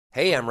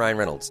Hey, I'm Ryan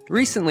Reynolds.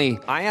 Recently,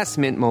 I asked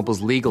Mint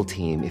Mobile's legal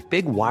team if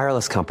big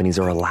wireless companies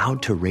are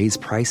allowed to raise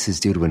prices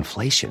due to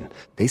inflation.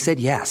 They said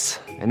yes.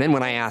 And then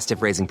when I asked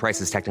if raising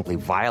prices technically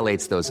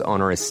violates those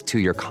onerous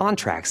two-year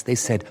contracts, they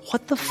said,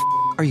 "What the f***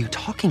 are you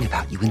talking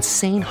about, you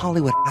insane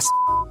Hollywood ass?"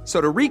 So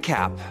to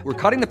recap, we're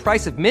cutting the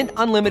price of Mint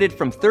Unlimited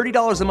from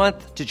 $30 a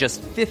month to just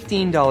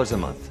 $15 a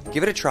month.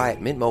 Give it a try at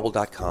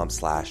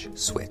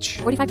mintmobile.com/switch.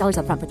 $45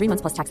 up front for 3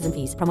 months plus taxes and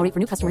fees. Promo rate for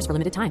new customers for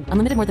limited time.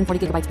 Unlimited more than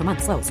 40 gigabytes per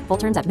month. Slows full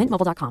terms at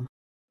mintmobile.com.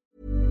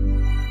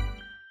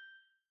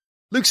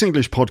 Luke's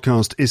English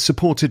podcast is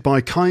supported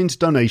by kind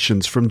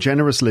donations from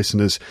generous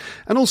listeners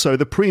and also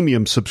the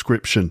premium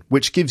subscription,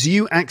 which gives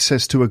you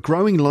access to a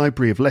growing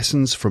library of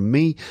lessons from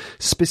me,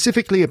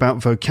 specifically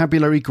about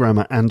vocabulary,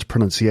 grammar and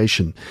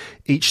pronunciation.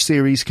 Each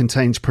series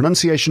contains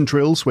pronunciation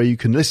drills where you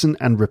can listen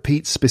and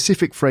repeat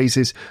specific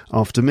phrases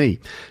after me.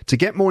 To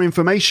get more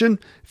information,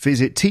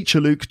 visit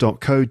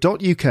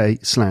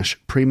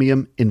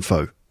teacherluke.co.uk/premium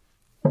info.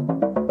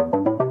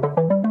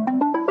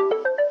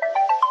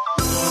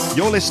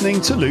 You're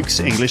listening to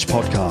Luke's English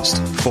podcast.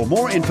 For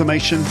more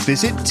information,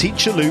 visit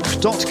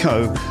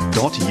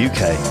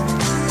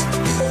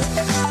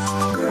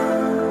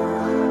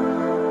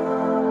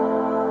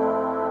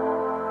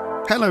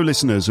teacherluke.co.uk. Hello,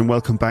 listeners, and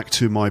welcome back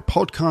to my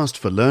podcast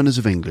for learners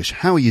of English.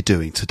 How are you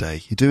doing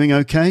today? You doing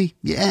okay?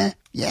 Yeah,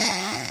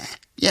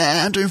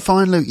 I'm doing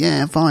fine, Luke.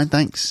 Yeah, I'm fine,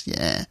 thanks.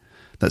 Yeah.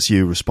 That's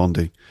you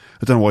responding.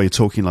 I don't know why you're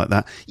talking like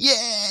that.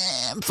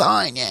 Yeah, I'm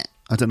fine, yeah.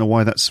 I don't know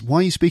why why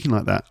are you speaking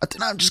like that? I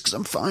don't know, just because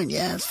I'm fine.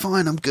 Yeah,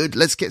 fine, I'm good.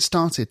 Let's get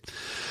started.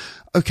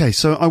 Okay,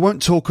 so I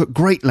won't talk at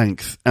great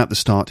length at the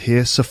start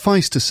here.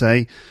 Suffice to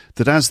say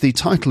that as the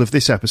title of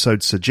this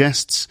episode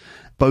suggests,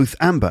 both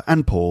Amber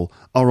and Paul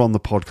are on the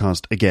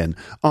podcast again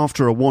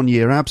after a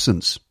 1-year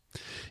absence.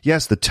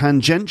 Yes, the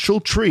tangential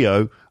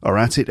trio are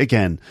at it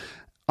again.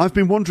 I've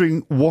been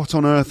wondering what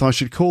on earth I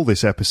should call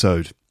this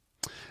episode.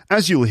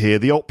 As you'll hear,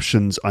 the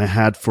options I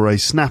had for a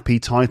snappy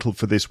title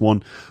for this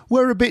one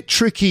were a bit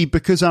tricky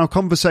because our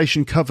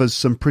conversation covers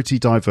some pretty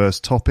diverse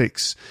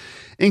topics,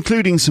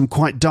 including some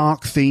quite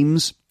dark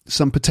themes,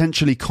 some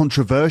potentially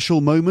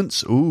controversial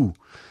moments,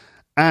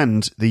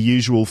 and the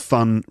usual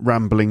fun,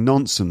 rambling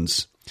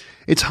nonsense.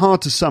 It's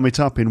hard to sum it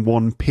up in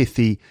one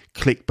pithy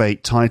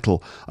clickbait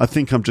title. I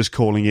think I'm just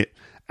calling it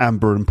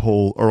Amber and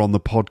Paul are on the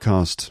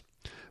podcast.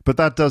 But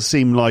that does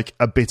seem like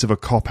a bit of a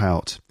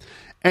cop-out.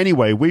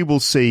 Anyway, we will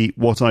see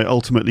what I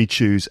ultimately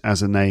choose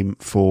as a name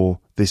for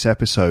this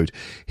episode.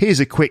 Here's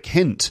a quick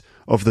hint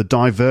of the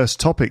diverse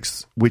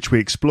topics which we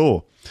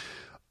explore.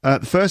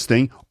 The first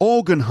thing,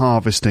 organ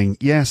harvesting.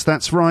 Yes,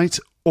 that's right,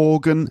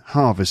 organ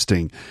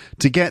harvesting.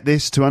 To get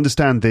this, to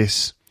understand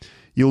this,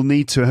 you'll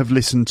need to have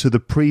listened to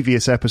the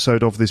previous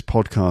episode of this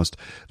podcast.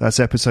 That's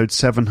episode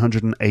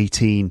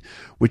 718,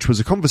 which was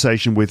a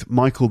conversation with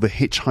Michael the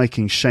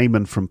hitchhiking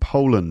shaman from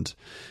Poland.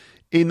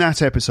 In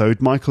that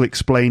episode, Michael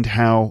explained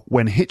how,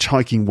 when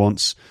hitchhiking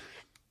once,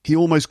 he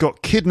almost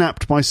got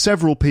kidnapped by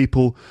several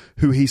people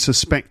who he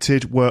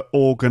suspected were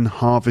organ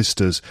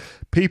harvesters,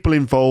 people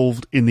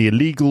involved in the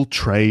illegal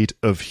trade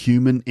of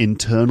human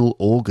internal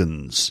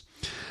organs.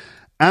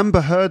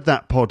 Amber heard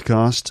that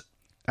podcast.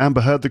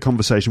 Amber heard the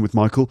conversation with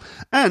Michael,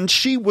 and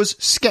she was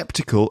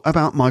sceptical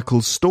about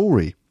Michael's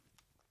story.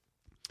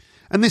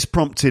 And this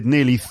prompted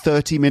nearly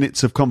 30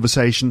 minutes of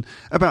conversation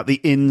about the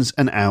ins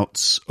and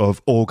outs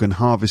of organ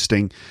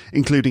harvesting,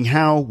 including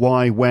how,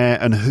 why, where,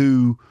 and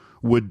who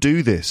would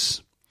do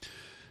this.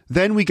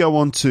 Then we go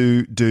on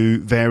to do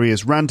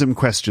various random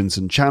questions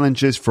and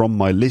challenges from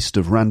my list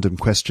of random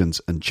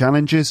questions and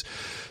challenges.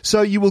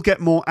 So you will get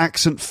more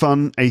accent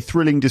fun, a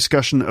thrilling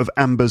discussion of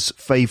Amber's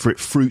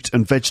favourite fruit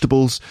and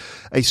vegetables,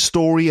 a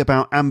story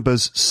about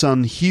Amber's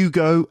son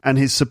Hugo and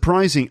his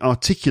surprising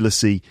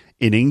articulacy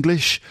in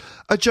English,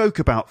 a joke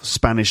about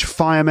Spanish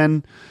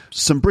firemen,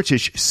 some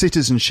British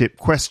citizenship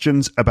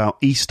questions about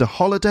Easter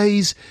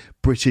holidays,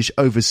 British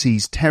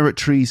overseas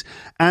territories,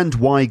 and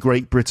why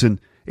Great Britain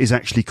is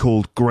actually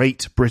called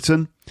Great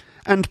Britain,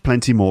 and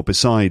plenty more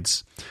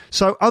besides.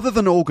 So other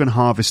than organ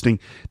harvesting,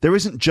 there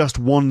isn't just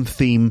one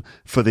theme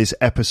for this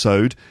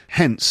episode,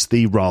 hence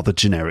the rather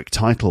generic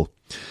title.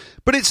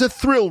 But it's a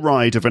thrill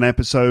ride of an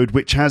episode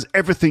which has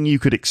everything you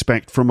could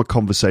expect from a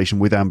conversation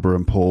with Amber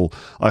and Paul.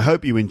 I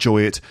hope you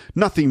enjoy it.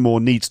 Nothing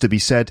more needs to be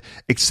said,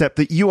 except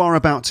that you are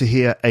about to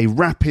hear a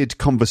rapid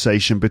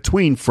conversation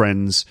between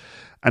friends,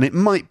 and it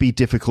might be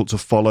difficult to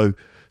follow,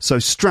 so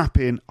strap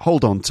in,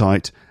 hold on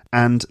tight,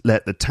 and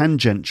let the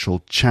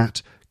tangential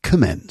chat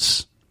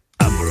commence.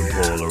 Amber and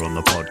Paul are on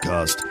the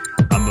podcast.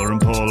 Amber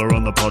and Paul are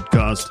on the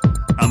podcast.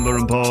 Amber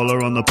and Paul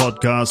are on the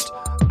podcast.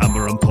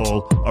 Amber and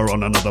Paul are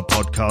on another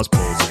podcast.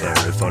 Paul's a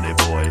very funny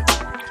boy.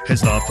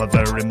 His laugh I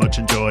very much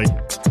enjoy.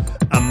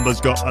 Amber's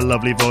got a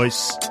lovely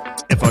voice.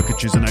 If I could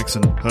choose an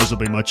accent, hers will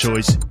be my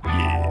choice.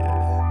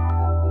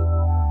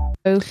 Yeah.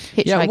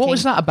 Yeah, what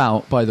was that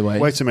about, by the way?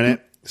 Wait a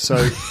minute.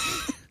 So,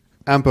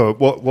 Amber,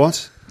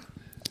 what?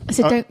 I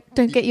said,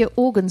 don't get your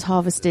organs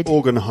harvested.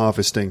 Organ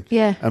harvesting.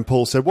 Yeah. And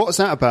Paul said, what was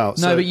that about?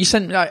 No, but you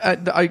sent...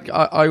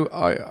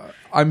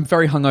 I'm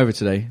very hungover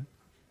today.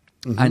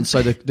 And so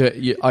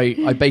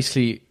I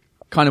basically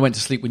kind of went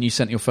to sleep when you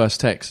sent your first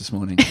text this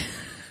morning.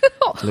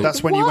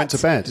 That's when you went to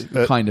bed.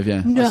 Kind of,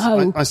 yeah.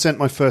 No. I sent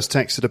my first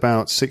text at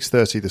about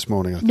 6:30 this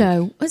morning, I think.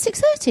 No. At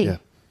 6:30? Yeah.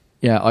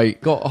 Yeah, I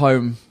got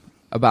home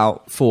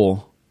about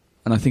 4,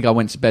 and I think I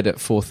went to bed at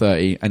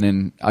 4:30, and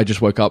then I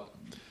just woke up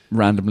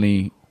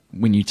randomly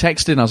when you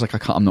texted, and I was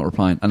like, I'm not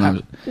replying. And I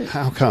was,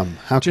 How come?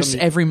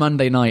 every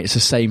Monday night, it's the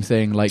same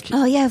thing. Like,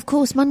 Oh, yeah, of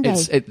course, Monday.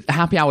 it's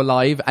happy hour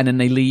live, and then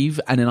they leave,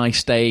 and then I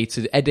stay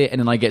to edit, and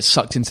then I get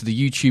sucked into the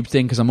YouTube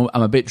thing because I'm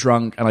a bit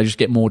drunk, and I just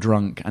get more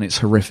drunk, and it's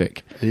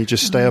horrific. And you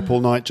just stay up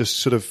all night, just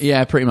sort of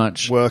Yeah, pretty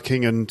much.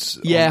 working and...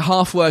 Yeah,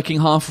 half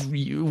working, half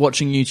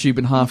watching YouTube,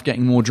 and half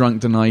getting more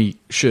drunk than I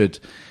should.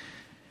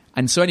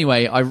 And so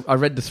anyway, I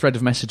read the thread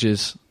of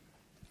messages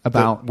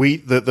about...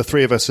 The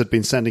three of us had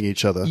been sending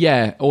each other.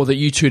 Yeah, or that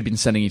you two had been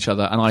sending each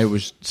other, and I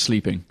was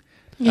sleeping.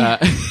 Yeah.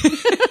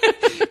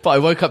 But I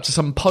woke up to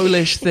some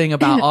Polish thing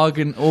about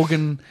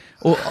organ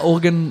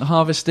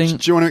harvesting.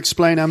 Do you want to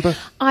explain, Amber?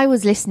 I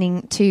was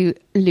listening to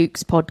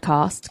Luke's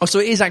podcast. Oh, so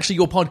it is actually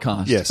your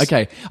podcast? Yes.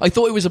 Okay. I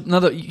thought it was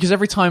another... Because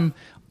every time...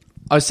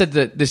 I said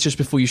that this just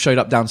before you showed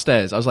up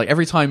downstairs. I was like,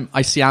 every time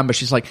I see Amber,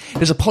 she's like,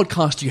 there's a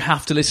podcast you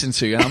have to listen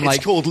to. And I'm like...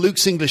 It's called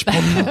Luke's English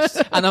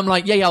Podcast. And I'm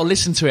like, yeah, I'll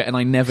listen to it. And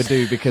I never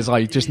do because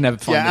I just never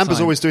find the Amber's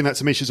time. always doing that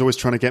to me. She's always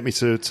trying to get me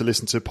to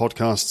listen to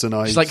podcasts. And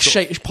She's like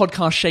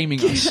podcast shaming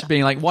us,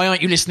 being like, why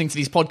aren't you listening to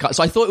these podcasts?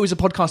 So I thought it was a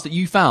podcast that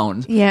you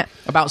found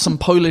about some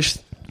Polish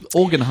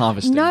organ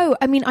harvesting. No,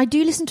 I mean, I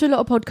do listen to a lot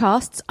of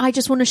podcasts. I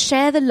just want to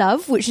share the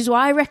love, which is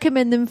why I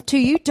recommend them to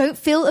you. Don't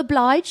feel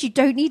obliged. You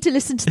don't need to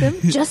listen to them.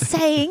 Just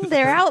saying,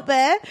 they're out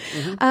there.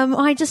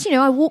 I just,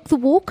 I walk the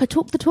walk. I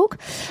talk the talk.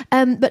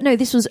 But no,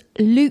 this was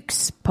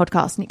Luke's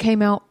podcast, and it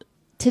came out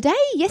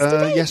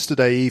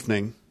yesterday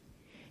evening.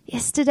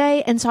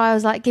 Yesterday, and so I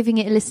was like giving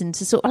it a listen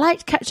I like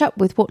to catch up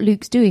with what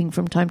Luke's doing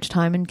from time to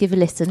time and give a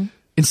listen.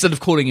 Instead of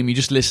calling him, you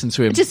just listen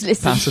to him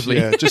passively.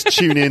 Yeah, just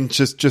tune in,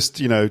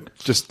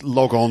 just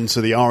log on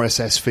to the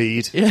RSS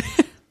feed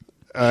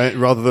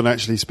rather than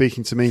actually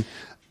speaking to me.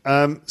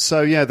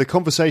 The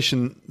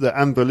conversation that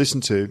Amber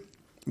listened to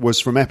was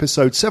from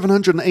episode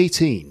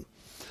 718,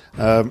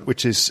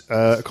 which is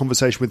a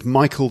conversation with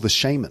Michael the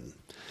Shaman.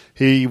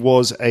 He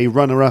was a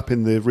runner-up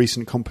in the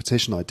recent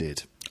competition I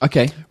did.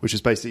 Okay. Which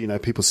is basically,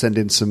 people send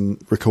in some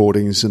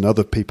recordings and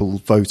other people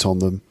vote on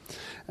them.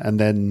 And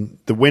then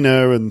the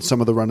winner and some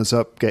of the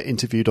runners-up get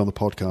interviewed on the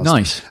podcast.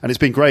 Nice. And it's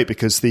been great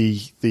because the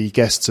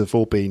guests have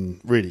all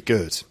been really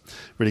good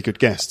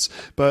guests.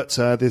 But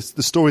the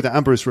story that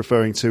Amber is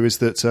referring to is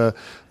that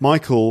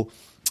Michael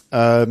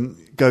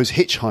goes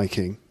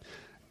hitchhiking.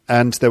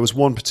 And there was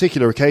one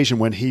particular occasion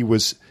when he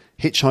was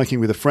hitchhiking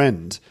with a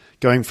friend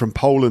going from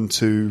Poland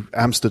to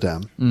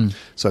Amsterdam.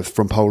 So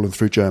from Poland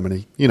through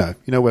Germany. You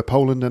know where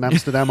Poland and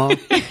Amsterdam are?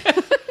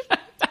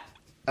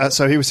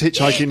 So he was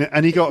hitchhiking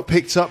and he got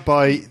picked up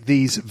by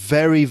these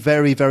very,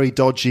 very, very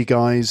dodgy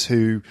guys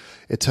who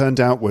it turned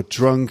out were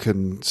drunk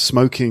and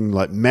smoking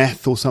like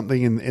meth or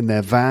something in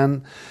their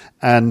van.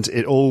 And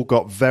it all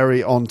got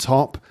very on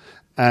top.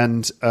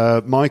 And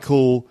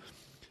Michael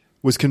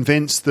was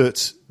convinced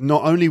that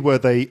not only were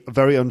they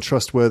very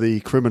untrustworthy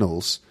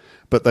criminals,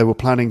 but they were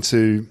planning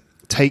to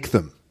take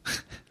them.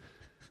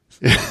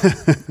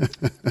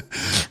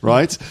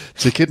 Right?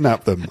 To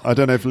kidnap them. I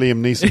don't know if Liam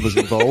Neeson was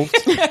involved.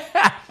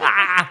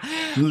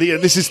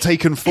 This is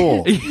Taken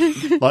 4.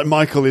 Like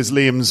Michael is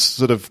Liam's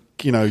sort of,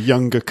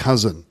 younger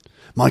cousin.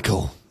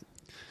 Michael,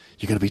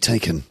 you're going to be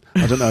taken.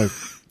 I don't know.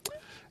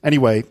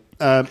 Anyway,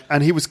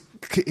 and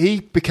he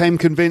became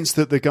convinced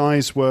that the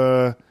guys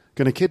were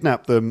going to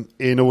kidnap them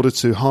in order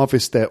to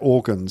harvest their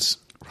organs.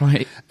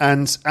 Right.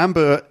 And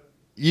Amber,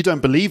 you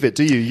don't believe it,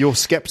 do you? You're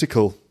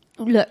skeptical.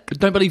 Look.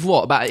 Don't believe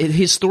what? About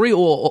his story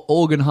or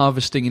organ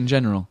harvesting in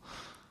general?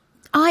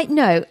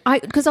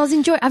 Because I was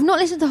enjoying. I've not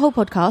listened to the whole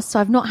podcast, so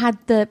I've not had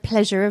the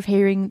pleasure of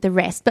hearing the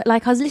rest. But I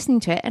was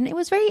listening to it, and it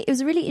was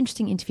a really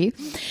interesting interview.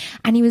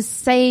 And he was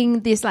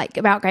saying this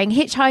about going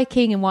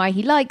hitchhiking and why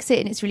he likes it,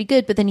 and it's really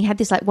good. But then he had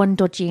this one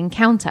dodgy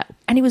encounter,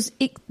 and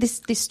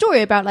this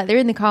story about they're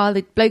in the car,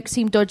 the bloke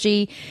seemed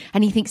dodgy,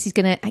 and he thinks he's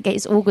going to get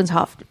his organs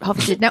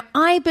harvested. Now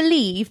I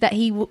believe that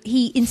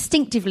he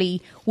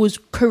instinctively was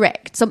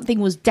correct. Something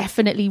was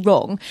definitely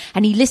wrong,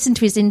 and he listened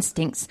to his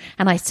instincts.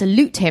 And I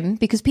salute him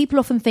because people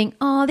often think,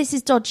 oh, this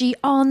is dodgy.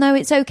 Oh, no,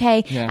 it's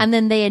okay. Yeah. And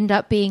then they end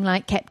up being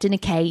kept in a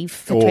cave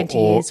for 20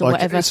 years or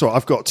whatever. It's all right,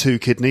 I've got 2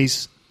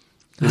 kidneys,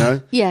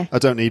 Yeah. I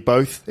don't need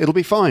both. It'll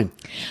be fine.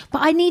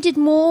 But I needed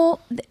more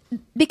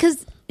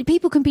because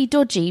people can be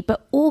dodgy,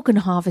 but organ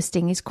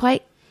harvesting is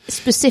quite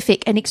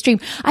specific and extreme.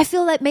 I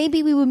feel like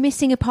maybe we were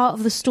missing a part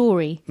of the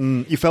story.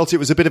 You felt it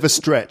was a bit of a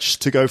stretch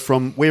to go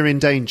from we're in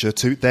danger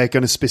to they're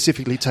going to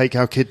specifically take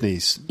our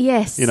kidneys.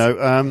 Yes.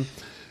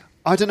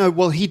 I don't know.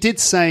 Well, he did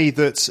say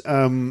that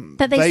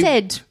they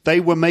said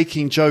they were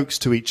making jokes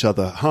to each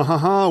other. Ha ha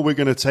ha! We're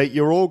going to take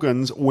your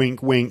organs.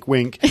 Wink, wink,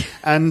 wink.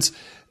 And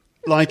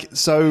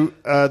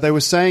they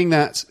were saying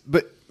that.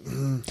 But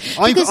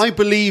I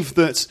believe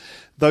that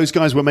those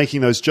guys were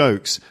making those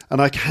jokes,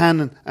 and I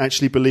can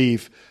actually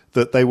believe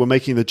that they were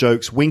making the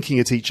jokes, winking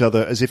at each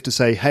other as if to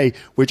say, hey,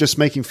 we're just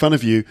making fun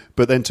of you.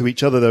 But then to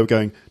each other, they were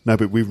going, no,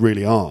 but we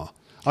really are.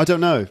 I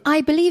don't know.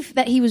 I believe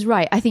that he was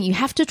right. I think you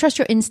have to trust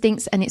your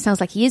instincts, and it sounds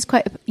like he is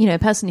quite, a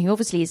person who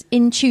obviously is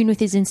in tune with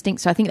his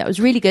instincts. So I think that was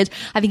really good.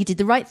 I think he did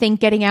the right thing,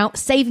 getting out,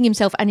 saving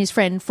himself and his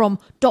friend from ...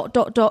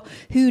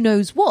 who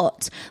knows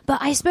what.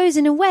 But I suppose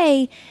in a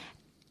way,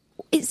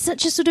 it's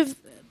such a sort of,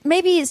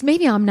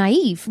 maybe I'm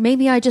naive.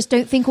 Maybe I just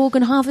don't think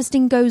organ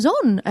harvesting goes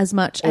on as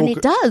much, and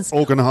it does.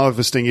 Organ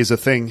harvesting is a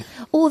thing.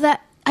 Or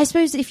that, I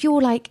suppose if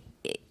you're like...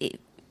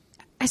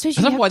 I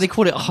don't know why they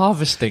call it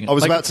harvesting. I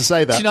was about to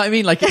say that. Do you know what I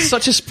mean? Like, it's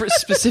such a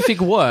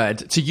specific word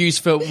to use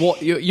for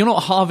what you're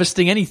not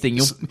harvesting anything.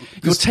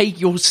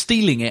 You're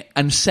stealing it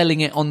and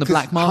selling it on the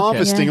black market.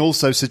 Harvesting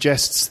also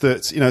suggests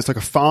that, it's like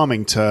a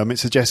farming term. It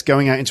suggests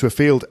going out into a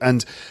field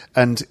and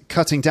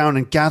cutting down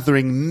and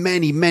gathering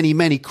many, many,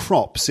 many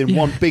crops in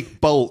one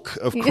big bulk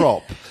of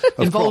crop.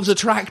 Involves a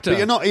tractor.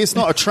 But it's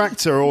not a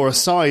tractor or a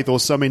scythe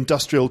or some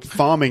industrial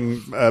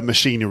farming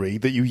machinery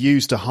that you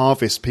use to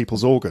harvest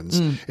people's organs.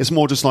 It's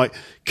more just like,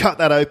 cut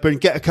that open,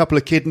 get a couple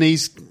of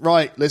kidneys,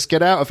 right, let's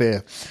get out of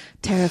here.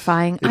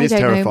 Terrifying. It is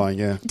terrifying,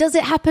 yeah. Does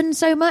it happen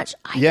so much?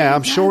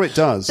 I'm sure it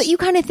does. But you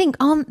kind of think,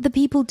 aren't the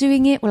people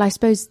doing it? Well, I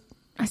suppose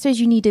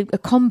you need a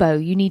combo.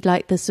 You need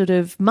like the sort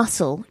of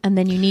muscle, and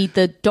then you need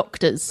the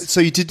doctors.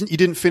 So you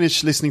didn't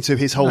finish listening to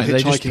his whole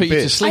hitchhiking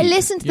bit? I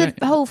listened to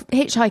the whole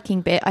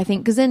hitchhiking bit, I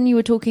think, because then you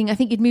were talking, I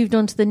think you'd moved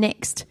on to the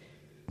next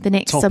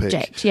topic.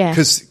 Subject. Yeah.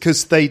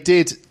 Because they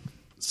did,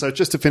 so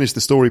just to finish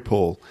the story,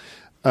 Paul,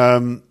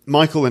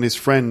 Michael and his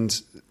friend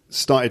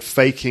started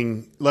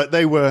faking,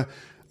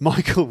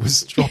 Michael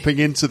was dropping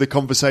into the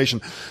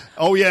conversation.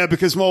 Oh yeah,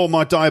 because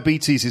my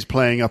diabetes is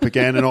playing up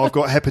again, and I've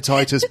got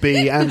hepatitis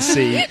B and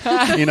C.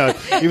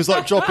 He was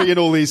like dropping in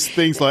all these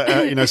things, like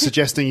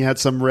suggesting he had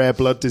some rare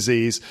blood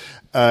disease.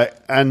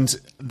 And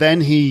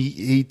then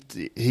he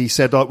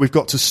said, like, we've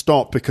got to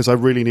stop because I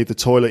really need the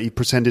toilet. He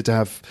pretended to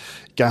have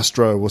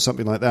gastro or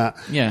something like that.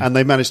 Yeah. And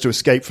they managed to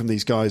escape from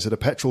these guys at a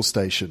petrol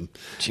station.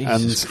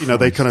 Jesus and,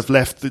 they kind of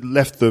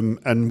left them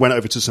and went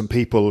over to some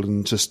people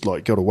and just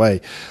like got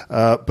away.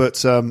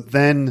 But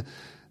then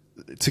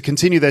to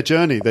continue their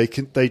journey,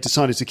 they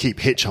decided to keep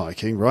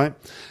hitchhiking, right?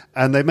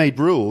 And they made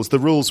rules. The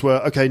rules were,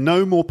 okay,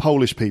 no more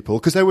Polish people,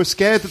 because they were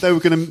scared that they were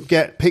going to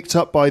get picked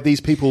up by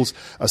these people's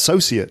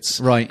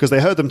associates. Right. Because they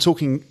heard them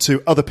talking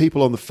to other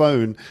people on the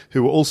phone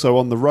who were also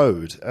on the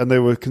road, and they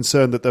were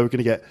concerned that they were going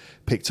to get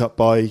picked up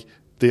by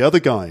the other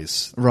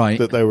guys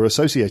that they were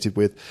associated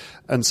with.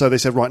 And so they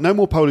said, right, no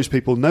more Polish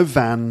people, no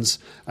vans,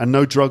 and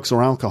no drugs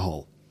or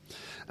alcohol.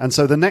 And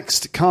so the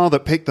next car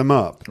that picked them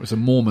up... It was a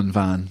Mormon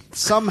van.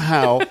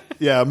 Somehow,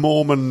 a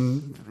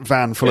Mormon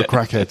van full of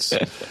crackheads.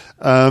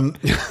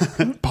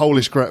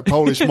 Polish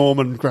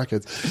Mormon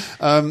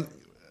crackheads.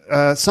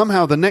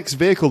 Somehow the next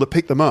vehicle that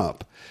picked them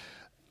up,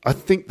 I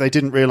think they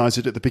didn't realise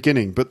it at the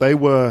beginning, but they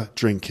were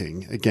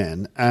drinking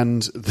again,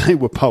 and they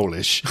were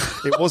Polish.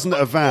 It wasn't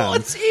a van.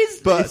 What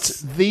is but this?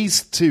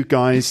 These two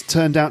guys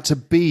turned out to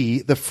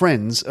be the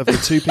friends of the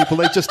two people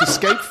they just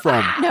escaped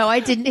from. No, I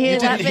didn't hear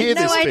that bit.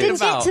 No, I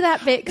didn't get to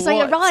that bit because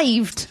I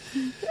arrived.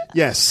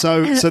 Yes,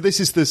 so this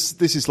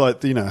is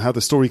like, how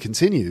the story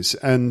continues,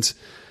 and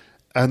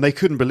they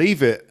couldn't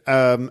believe it.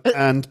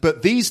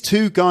 But these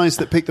two guys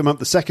that picked them up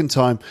the second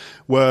time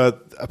were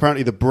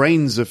apparently the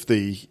brains of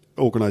the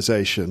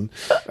organisation,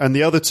 and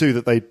the other two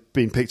that they'd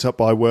been picked up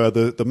by were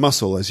the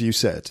muscle, as you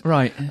said.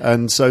 Right.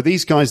 And so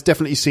these guys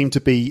definitely seemed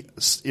to be,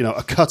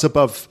 a cut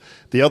above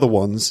the other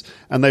ones,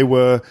 and they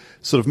were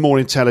sort of more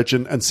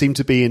intelligent and seemed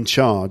to be in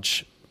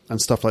charge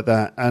and stuff like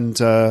that.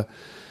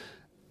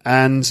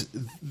 And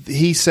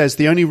he says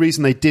the only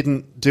reason they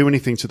didn't do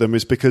anything to them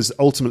is because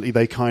ultimately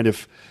they kind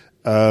of,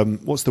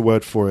 what's the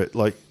word for it?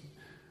 Like,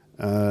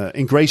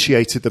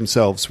 ingratiated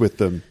themselves with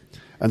them.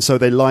 And so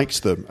they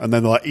liked them. And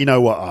then they're like, you know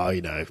what?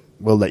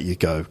 We'll let you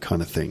go,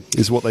 kind of thing,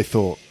 is what they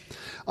thought.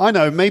 I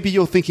know, maybe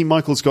you're thinking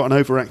Michael's got an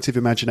overactive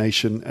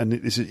imagination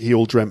and he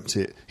all dreamt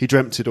it. He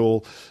dreamt it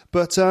all.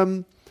 But,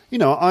 I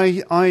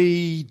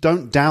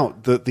don't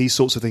doubt that these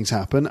sorts of things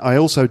happen. I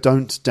also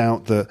don't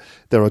doubt that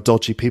there are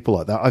dodgy people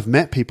like that. I've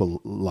met people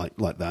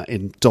like that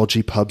in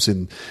dodgy pubs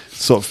in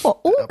sort of...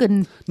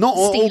 organ not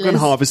stealers. Organ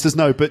harvesters,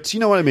 no, but you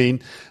know what I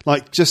mean?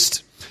 Like,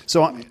 just...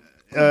 So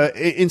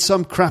in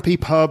some crappy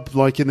pub,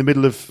 like in the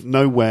middle of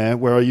nowhere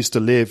where I used to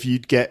live,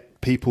 you'd get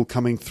people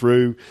coming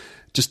through,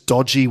 just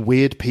dodgy,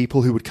 weird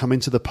people who would come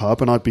into the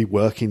pub, and I'd be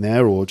working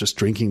there or just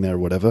drinking there or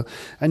whatever.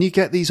 And you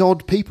get these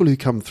odd people who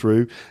come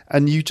through,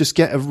 and you just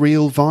get a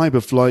real vibe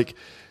of like,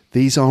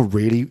 these are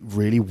really,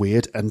 really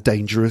weird and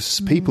dangerous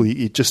people.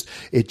 It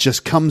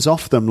just comes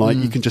off them, like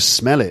you can just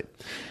smell it.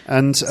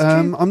 And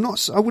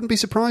I wouldn't be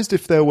surprised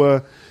if there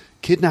were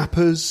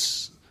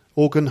kidnappers,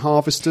 organ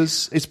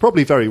harvesters. It's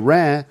probably very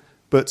rare.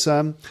 But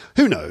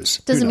who knows?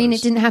 Doesn't mean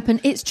it didn't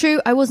happen. It's true,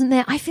 I wasn't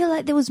there. I feel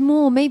like there was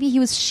more. Maybe he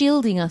was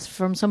shielding us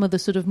from some of the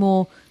sort of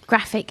more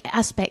graphic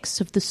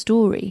aspects of the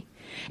story.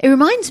 It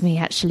reminds me,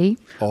 actually,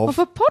 of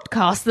a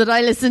podcast that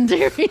I listened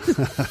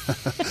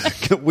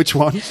to. Which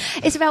one?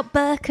 It's about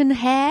Burke and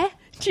Hare.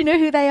 Do you know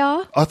who they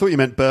are? I thought you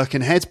meant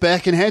Birkenhead.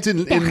 Birkenhead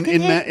in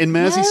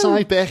Merseyside.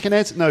 No.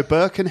 Birkenhead. No,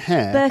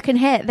 Birkenhead.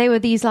 Birkenhead. They were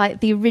these like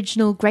the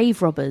original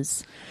grave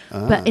robbers.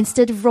 But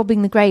instead of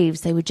robbing the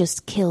graves, they would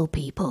just kill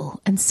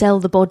people and sell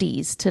the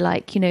bodies to,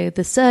 like, you know,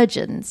 the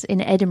surgeons in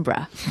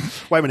Edinburgh.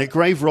 Wait a minute.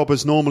 Grave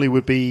robbers normally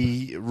would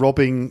be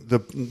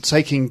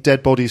taking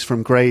dead bodies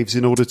from graves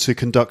in order to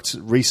conduct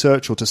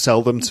research or to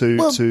sell them to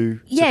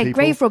people.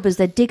 Grave robbers,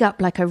 they'd dig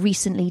up like a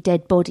recently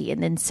dead body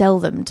and then sell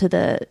them to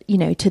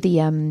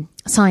the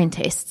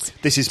scientists.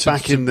 This is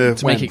back in the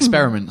to make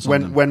experiments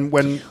on them.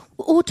 when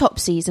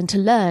Autopsies and to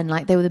learn,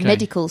 like they were the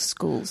medical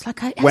schools. I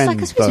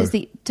suppose it was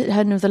the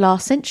turn of the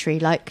last century,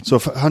 like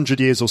sort of 100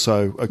 years or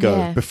so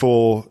ago,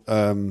 before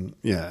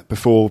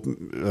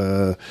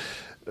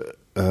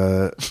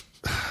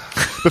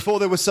before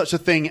there was such a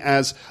thing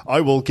as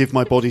I will give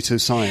my body to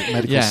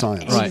medical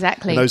science. Right.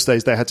 Exactly. In those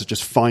days, they had to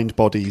just find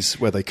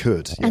bodies where they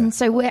could. Yeah.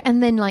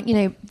 And then like, you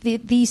know,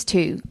 these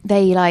two,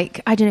 they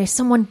like, I don't know,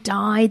 someone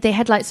died. They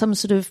had like some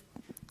sort of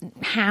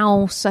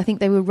house. I think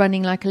they were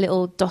running like a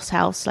little DOS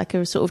house, like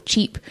a sort of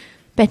cheap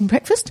bed and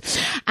breakfast,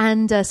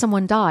 and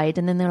someone died,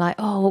 and then they're like,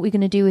 oh, what are we going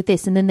to do with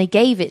this? And then they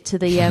gave it to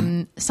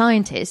the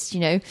scientist,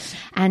 you know,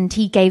 and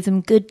he gave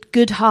them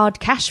good hard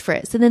cash for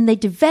it. So then they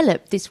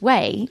developed this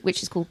way,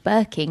 which is called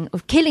Birking,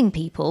 of killing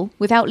people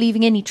without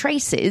leaving any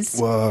traces.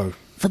 Whoa.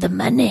 For the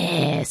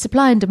money,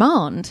 supply and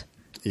demand.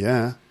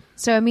 Yeah.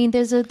 So I mean,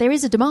 there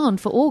is a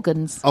demand for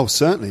organs. Oh,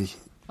 certainly.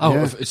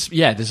 Oh,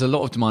 there's a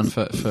lot of demand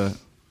for.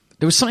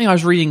 There was something I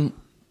was reading,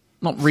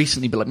 not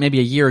recently, but like maybe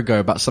a year ago,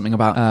 about something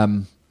about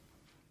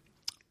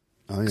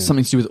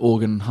something to do with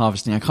organ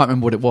harvesting. I can't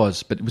remember what it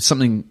was, but it was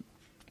something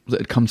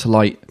that had come to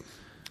light.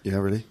 Yeah,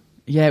 really?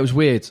 Yeah, it was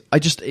weird. I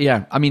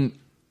mean,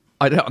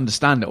 I don't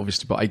understand it,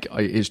 obviously, but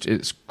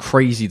it's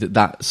crazy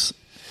that's...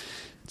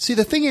 See,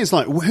 the thing is,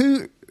 like,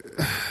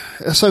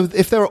 so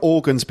if there are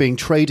organs being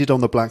traded on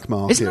the black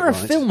market... Isn't there a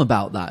film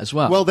about that as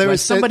well? Well, there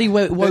is... Somebody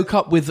woke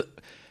up with...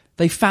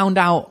 They found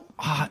out...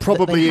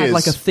 Probably they had is.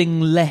 like a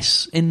thing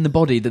less in the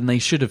body than they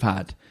should have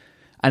had,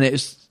 and there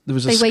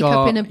was a They scar. wake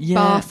up in a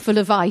bath full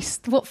of ice.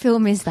 What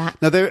film is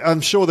that? Now, I'm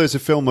sure there's a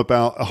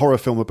horror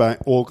film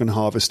about organ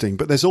harvesting,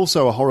 but there's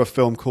also a horror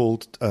film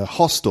called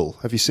Hostel.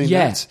 Have you seen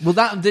that? Well,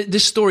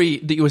 this story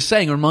that you were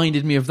saying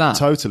reminded me of that.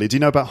 Totally. Do you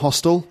know about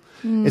Hostel?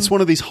 It's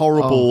one of these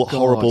horrible.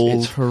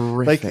 It's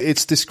horrific.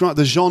 It's described.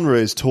 The genre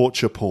is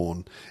torture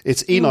porn.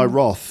 It's Eli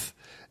Roth.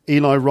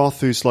 Eli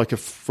Roth, who's like a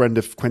friend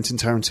of Quentin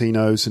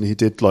Tarantino's, and he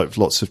did like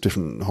lots of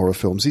different horror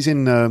films. He's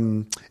in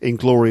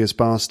Inglourious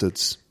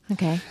Bastards.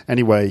 Okay.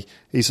 Anyway,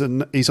 he's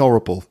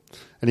horrible,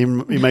 and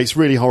he makes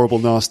really horrible,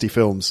 nasty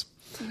films.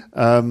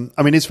 I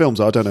mean, his films.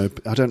 I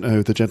don't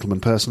know the gentleman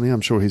personally. I'm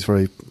sure he's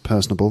very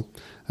personable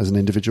as an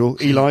individual.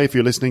 Eli, if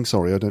you're listening,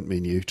 sorry, I don't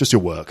mean you. Just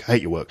your work. I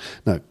hate your work.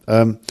 No.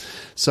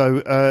 So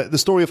the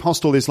story of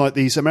Hostel is like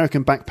these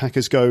American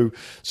backpackers go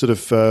sort of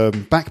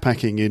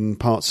backpacking in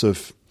parts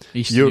of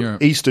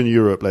Eastern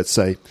Europe, let's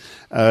say,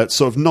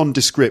 sort of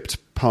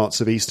nondescript parts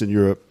of Eastern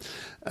Europe.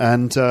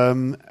 And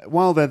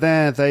while they're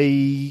there,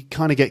 they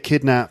kind of get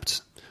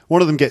kidnapped.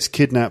 One of them gets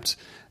kidnapped,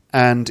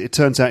 and it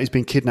turns out he's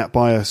been kidnapped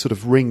by a sort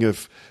of ring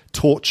of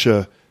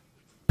torture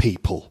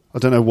people. I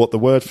don't know what the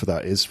word for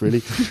that is,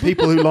 really.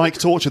 People who like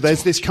torture.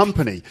 There's this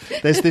company.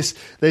 There's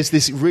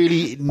this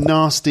really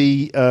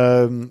nasty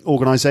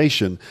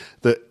organisation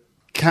that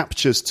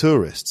captures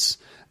tourists,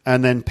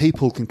 and then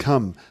people can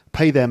come,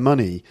 pay their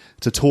money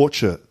to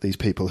torture these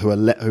people who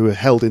are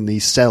held in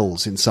these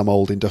cells in some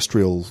old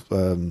industrial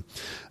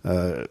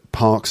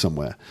park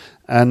somewhere.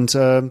 And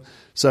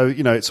so,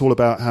 you know, it's all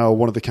about how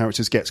one of the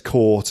characters gets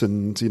caught,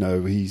 and you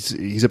know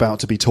he's about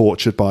to be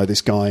tortured by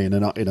this guy in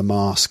a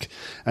mask,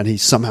 and he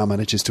somehow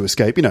manages to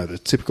escape. You know, the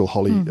typical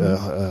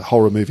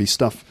horror movie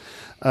stuff.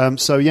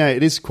 So yeah,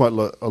 it is quite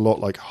a lot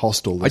like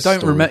Hostel. I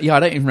don't remember. Yeah, I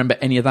don't even remember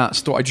any of that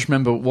story. I just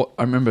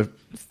remember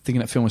thinking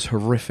that film was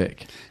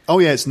horrific. Oh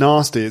yeah, it's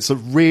nasty. It's a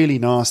really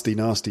nasty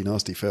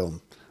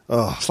film.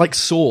 Ugh. It's like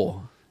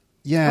Saw.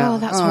 Yeah,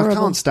 that's horrible. I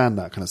can't stand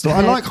that kind of stuff.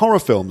 I like horror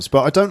films,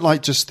 but I don't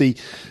like just the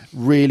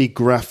really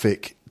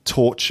graphic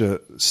torture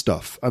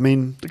stuff. I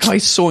mean, the guy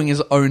sawing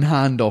his own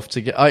hand off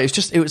to get.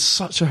 It was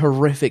such a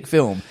horrific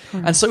film,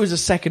 and so was the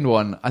second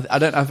one. I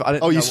don't know.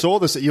 Oh, you saw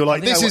this? You were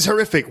like, this is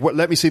horrific.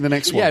 Let me see the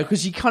next one. Yeah,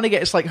 because you kind of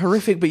get it's like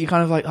horrific, but you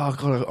kind of like, oh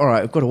god, all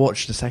right, I've got to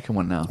watch the second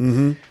one now.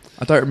 Mm-hmm.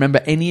 I don't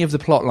remember any of the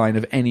plot line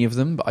of any of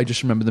them, but I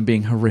just remember them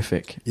being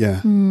horrific.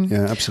 Yeah,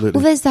 yeah, absolutely.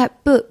 Well, there's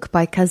that book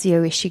by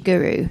Kazuo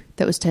Ishiguro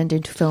that was turned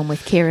into film with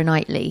Keira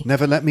Knightley.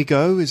 Never Let Me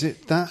Go, is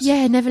it that?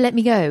 Yeah, Never Let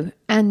Me Go.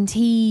 And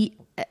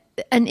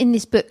in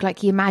this book, like,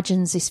 he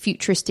imagines this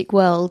futuristic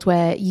world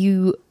where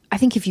I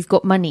think if you've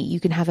got money, you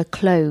can have a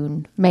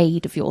clone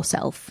made of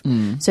yourself.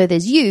 So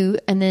there's you,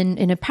 and then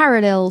in a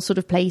parallel sort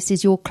of place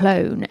is your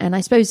clone. And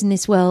I suppose in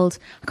this world,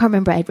 I can't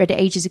remember, I read it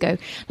ages ago,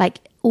 like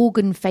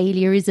organ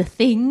failure is a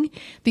thing,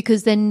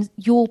 because then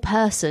your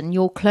person,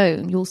 your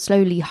clone, you'll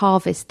slowly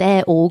harvest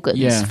their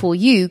organs for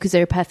you because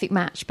they're a perfect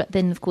match. But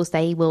then, of course,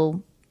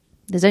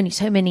 there's only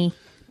so many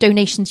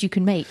donations you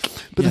can make.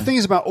 But the thing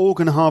is about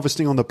organ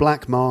harvesting on the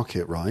black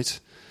market, right?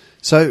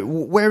 So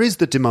where is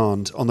the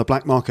demand on the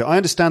black market? I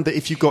understand that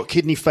if you've got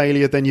kidney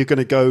failure, then you're going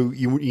to go,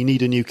 you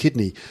need a new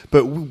kidney.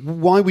 But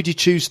why would you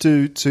choose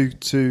to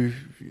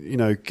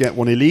get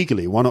one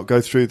illegally? Why not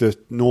go through the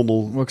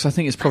normal? Well, because I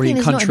think it's probably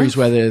in countries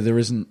where there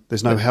isn't...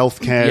 There's no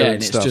healthcare and and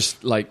it's stuff.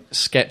 just like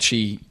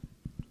sketchy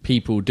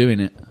people doing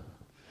it.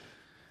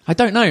 I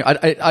don't know.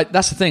 I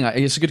that's the thing.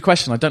 It's a good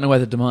question. I don't know where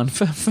the demand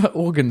for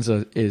organs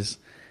is.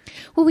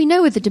 Well, we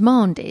know where the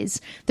demand is.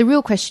 The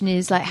real question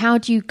is, like, how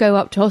do you go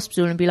up to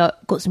hospital and be like,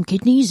 got some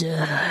kidneys? Do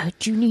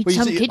you need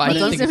some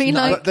kidneys?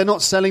 But they're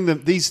not selling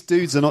them. These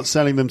dudes are not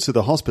selling them to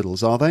the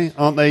hospitals, are they?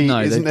 Aren't they?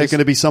 No, Isn't there going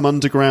to be some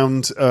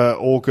underground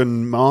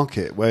organ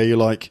market where you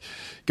like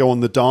go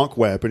on the dark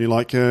web and you're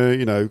like,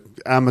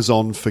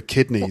 Amazon for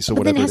kidneys or whatever it is?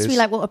 But then it has to be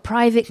like, a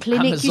private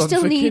clinic? Amazon you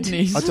still for need...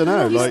 kidneys. I don't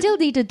know. You still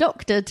need a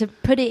doctor to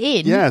put it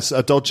in. Yes,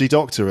 a dodgy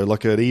doctor,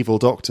 like an evil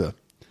doctor.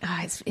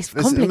 It's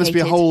complicated. There must be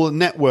a whole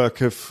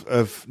network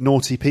of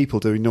naughty people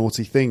doing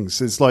naughty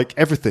things. It's like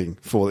everything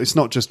it's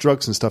not just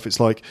drugs and stuff. It's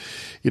like,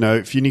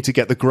 if you need to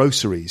get the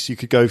groceries, you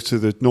could go to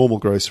the normal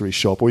grocery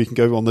shop, or you can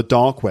go on the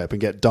dark web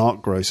and get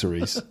dark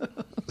groceries.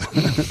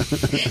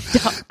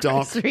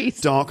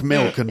 dark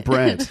milk and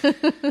bread.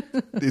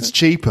 It's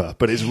cheaper,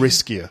 but it's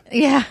riskier.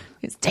 Yeah,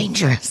 it's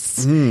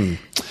dangerous.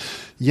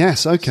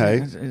 Yes,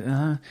 okay.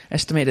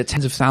 Estimated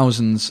tens of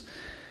thousands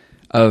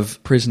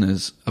of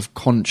prisoners of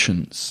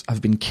conscience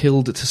have been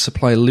killed to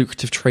supply a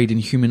lucrative trade in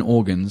human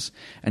organs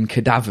and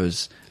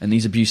cadavers, and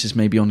these abuses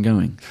may be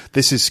ongoing.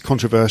 This is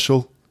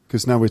controversial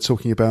because now we're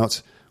talking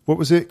about, what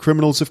was it?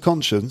 Criminals of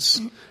conscience?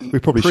 We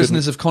probably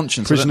Prisoners of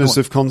conscience. Prisoners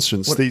of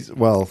conscience.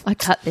 I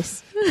cut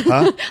this.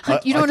 Huh?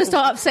 You don't want to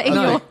start upsetting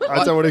your...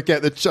 I don't want to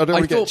get the...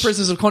 I thought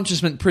prisoners of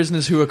conscience meant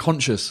prisoners who are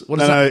conscious. What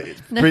is that?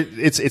 No.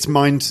 It's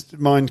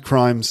mind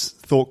crimes,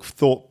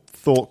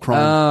 thought crime.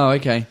 Oh,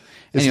 okay.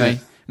 Anyway...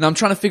 Now I'm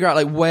trying to figure out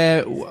like where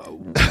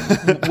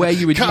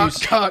you would use...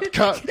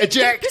 Cut,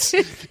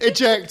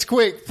 eject,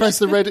 quick, press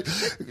the red...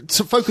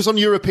 So focus on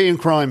European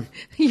crime.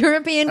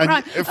 European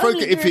crime.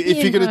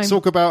 If you're going to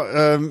talk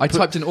about... I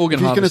typed in organ harvesting.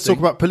 If you're going to talk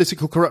about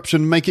political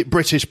corruption, make it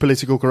British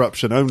political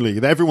corruption only.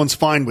 Everyone's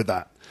fine with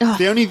that. Oh.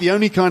 The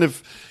only kind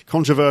of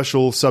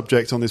controversial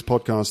subject on this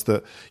podcast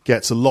that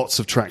gets lots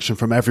of traction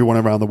from everyone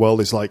around the world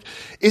is like,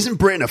 isn't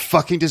Britain a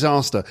fucking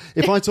disaster?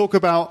 If I talk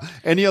about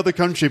any other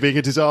country being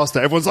a disaster,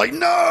 everyone's like,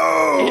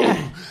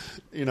 no!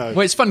 Yeah. Well,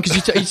 it's fun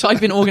because you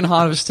type in organ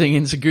harvesting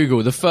into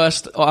Google. The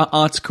first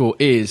article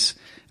is,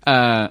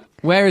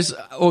 where is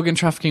organ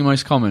trafficking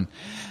most common?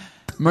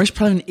 Most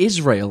prevalent in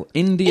Israel,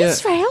 India,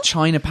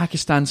 China,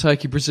 Pakistan,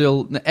 Turkey,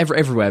 Brazil,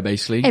 everywhere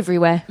basically.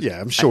 Everywhere. Yeah,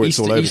 I'm sure it's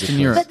all over Eastern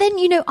Europe. But then,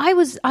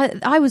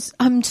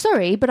 I'm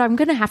sorry, but I'm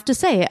going to have to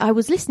say it. I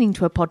was listening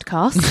to a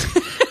podcast.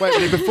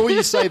 Wait, before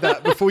you say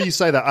that,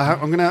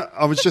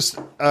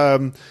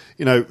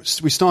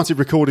 we started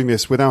recording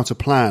this without a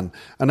plan,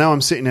 and now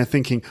I'm sitting there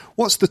thinking,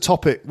 what's the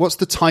topic? What's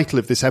the title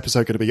of this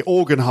episode going to be?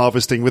 Organ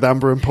harvesting with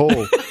Amber and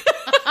Paul.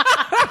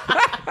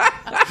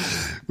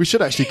 We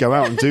should actually go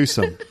out and do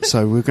some.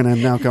 So we're going to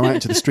now go out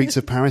into the streets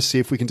of Paris, see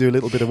if we can do a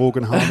little bit of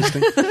organ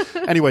harvesting.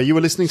 Anyway, you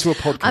were listening to a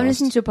podcast. I'm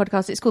listening to a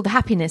podcast. It's called The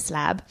Happiness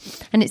Lab.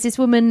 And it's this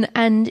woman,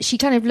 and she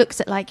kind of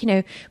looks at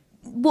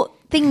what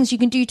things you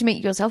can do to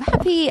make yourself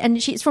happy. And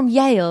it's from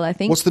Yale, I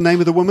think. What's the name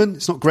of the woman?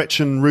 It's not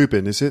Gretchen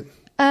Rubin, is it?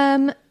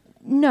 No,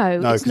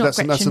 it's not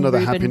Gretchen that's another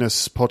Rubin.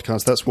 happiness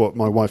podcast. That's what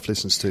my wife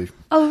listens to.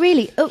 Oh,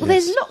 really? Oh, yes.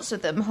 There's lots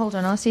of them. Hold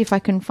on, I'll see if I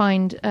can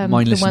find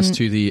Mine listens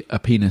to the A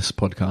Penis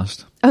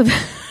podcast. Oh,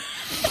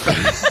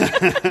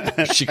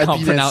 she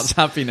can't pronounce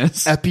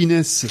happiness.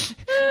 Happiness.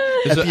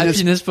 It's a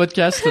happiness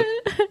podcast.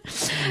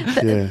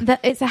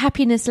 It's a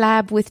happiness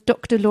lab with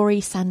Dr.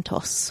 Laurie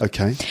Santos.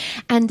 Okay.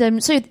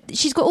 And so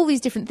she's got all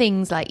these different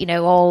things like,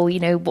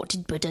 what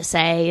did Buddha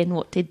say, and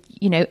what did,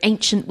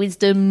 ancient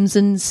wisdoms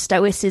and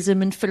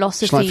stoicism and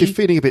philosophy. She's like, if you're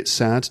feeling a bit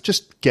sad,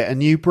 just get a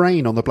new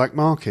brain on the black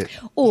market.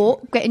 Or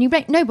get a new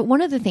brain. No, but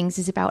one of the things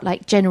is about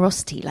like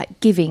generosity, like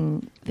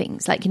giving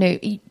things. Like,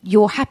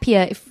 you're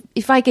happier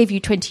if I gave you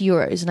 20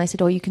 euros and I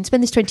said, you can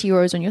spend this 20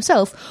 euros on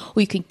yourself,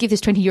 or you can give this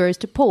 20 euros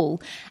to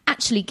Paul.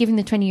 Actually, giving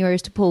the 20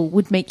 euros to Paul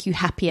would make you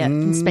happier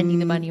than spending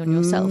the money on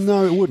yourself.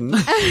 No, it wouldn't.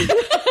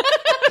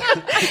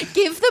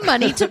 Give the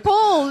money to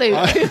Paul,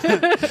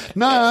 Luke.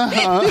 No.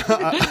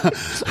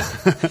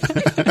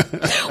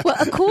 Well,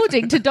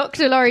 according to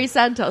Dr. Laurie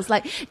Santos,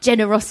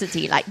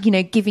 generosity,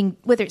 giving,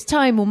 whether it's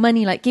time or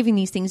money, giving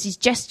these things, these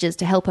gestures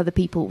to help other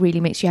people really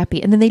makes you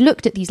happy. And then they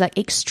looked at these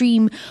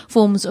extreme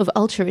forms of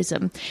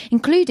altruism,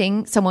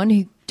 including someone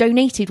who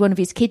donated one of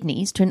his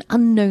kidneys to an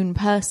unknown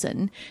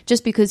person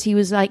just because he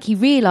was he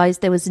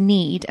realized there was a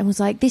need and was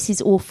like, this is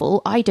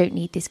awful, I don't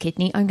need this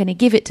kidney, I'm going to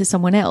give it to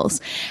someone else.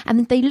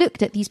 And they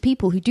looked at these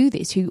people who do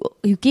this, who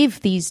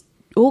give these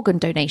organ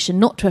donation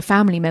not to a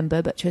family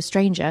member but to a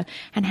stranger,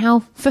 and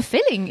how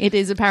fulfilling it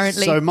is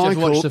apparently. So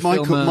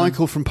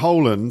Michael from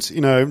Poland,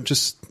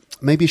 just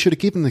maybe you should have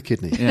given the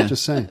kidney. Yeah.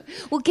 Just saying.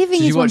 Well,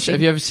 giving is one thing.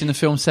 Have you ever seen the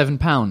film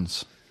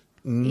 £7?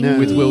 No.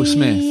 With Will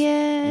Smith.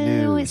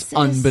 Yeah. No. It's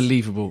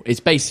unbelievable. It's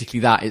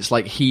basically that. It's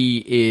like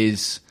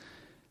he's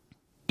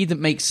that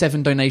makes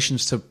 7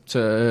 donations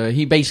to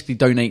he basically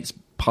donates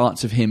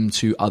parts of him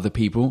to other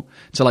people,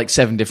 to like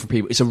 7 different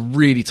people. It's a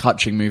really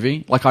touching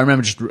movie. Like, I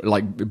remember just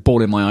like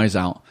bawling my eyes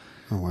out.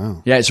 Oh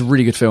wow. Yeah, it's a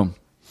really good film.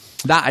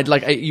 That,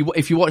 like,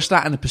 if you watch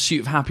that and The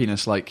Pursuit of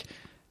Happiness, like,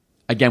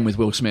 again with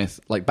Will Smith,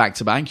 like back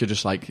to back, you're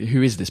just like,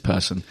 who is this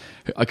person?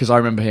 Because I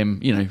remember him,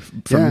 you know,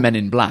 from Men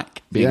in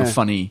Black being a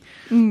funny,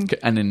 and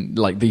then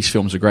like these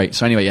films are great.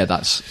 So anyway, yeah,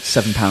 that's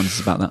 £7 is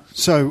about that.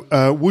 So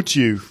would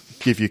you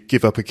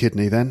give up a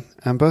kidney then,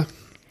 Amber?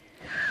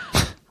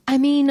 I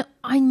mean,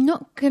 I'm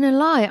not gonna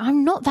lie,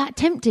 I'm not that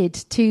tempted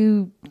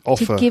to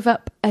give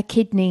up a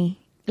kidney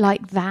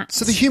like that.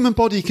 So the human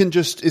body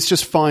it's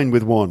just fine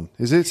with one,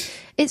 is it?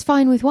 It's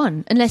fine with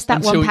one, unless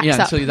that one packs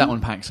up. Until that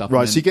one packs up.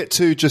 Right, so you get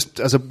 2 just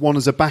as one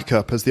as a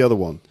backup as the other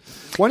one.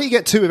 Why don't you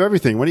get 2 of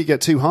everything? Why don't you get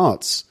 2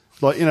 hearts?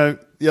 Like, you know,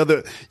 you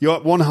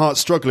got one heart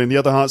struggling, the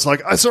other heart's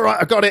like, it's all right,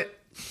 I got it.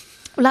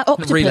 Like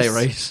octopus. Relay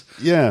race.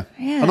 Yeah.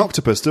 An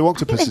octopus. Do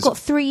octopuses? They've got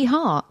 3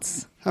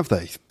 hearts. Have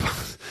they?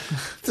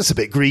 That's a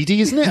bit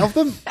greedy, isn't it, of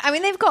them? I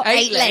mean, they've got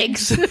 8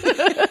 legs.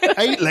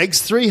 8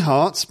 legs, 3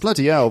 hearts.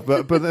 Bloody hell.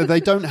 But they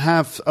don't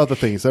have other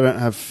things. They don't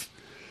have,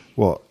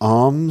 what,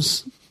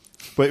 arms?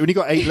 But when you've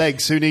got 8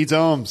 legs, who needs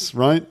arms,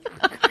 right?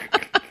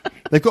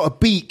 They've got a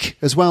beak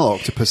as well,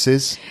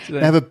 octopuses.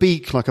 They have a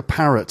beak like a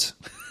parrot.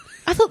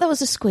 I thought that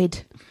was a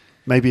squid.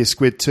 Maybe a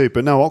squid too,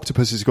 but no,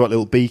 octopus has got a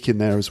little beak in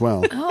there as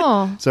well.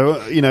 Oh.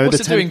 So, you know... What's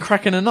it doing,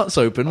 cracking the nuts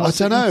open? I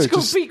don't know. It's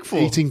got just a beak for?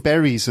 Eating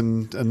berries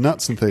and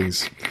nuts and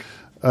things.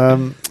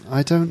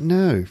 I don't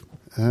know.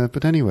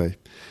 But anyway...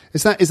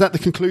 Is that the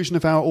conclusion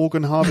of our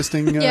organ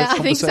harvesting yeah, conversation?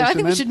 I think so. I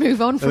think we should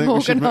move on from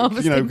organ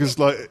harvesting. You know, because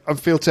like I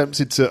feel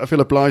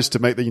obliged to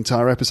make the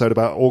entire episode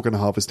about organ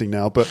harvesting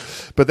now, but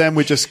then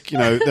we just, you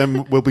know,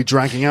 then we'll be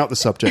dragging out the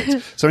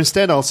subject. So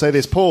instead I'll say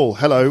this. Paul,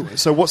 hello.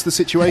 So what's the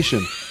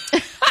situation?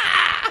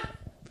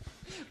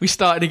 We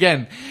started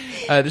again.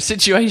 The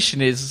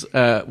situation is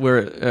we're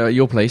at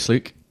your place,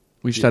 Luke.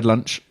 We just had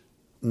lunch.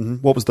 Mm-hmm.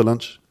 What was the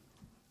lunch?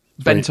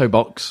 Bento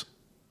box.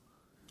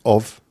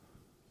 Of?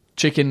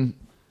 Chicken...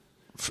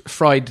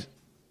 fried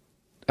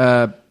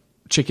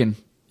chicken.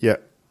 Yeah.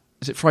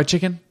 Is it fried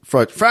chicken?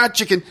 Fried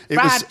chicken. It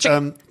was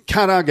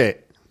karage.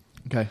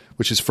 Okay.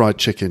 Which is fried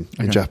chicken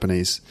in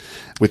Japanese,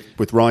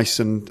 with rice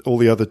and all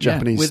the other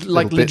Japanese with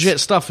like little legit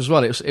bits. stuff as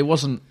well. It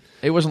wasn't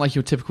like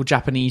your typical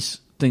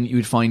Japanese thing that you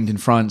would find in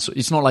France.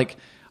 It's not like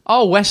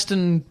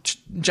Western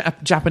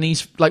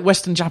Japanese, like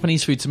Western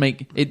Japanese food to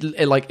make it.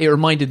 It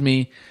reminded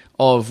me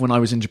of when I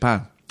was in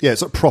Japan. Yeah,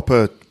 it's like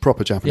proper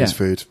Japanese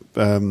food.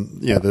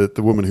 The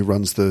woman who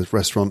runs the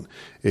restaurant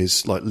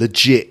is like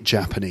legit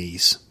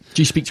Japanese.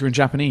 Do you speak to her in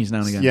Japanese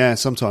now and again? Yeah,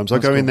 sometimes. I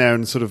go in there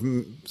and sort of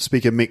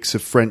speak a mix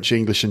of French,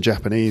 English and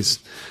Japanese.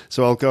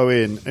 So I'll go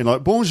in and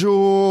like,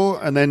 bonjour,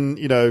 and then,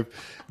 you know,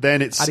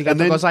 then it's...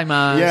 Arigato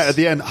gozaimasu. Yeah, at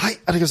the end, hi,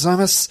 arigato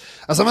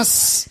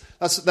gozaimasu.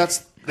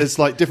 That's there's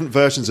like different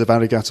versions of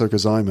arigato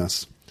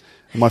gozaimasu.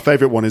 And my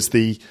favourite one is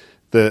the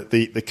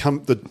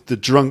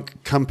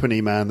drunk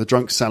company man, the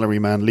drunk salary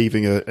man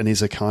leaving an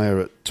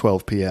izakaya at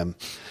 12 p.m.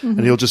 Mm-hmm.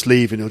 And he'll just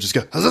leave and he'll just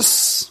go,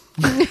 Azas!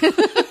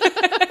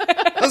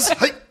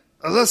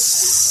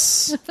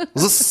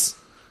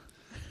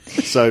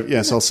 So,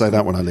 yes, I'll say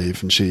that when I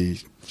leave. And she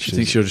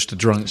thinks you're just a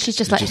drunk. She's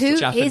just like, who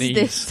Japanese is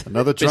this?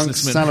 Another drunk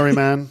salary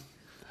man.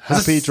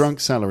 Happy drunk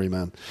salary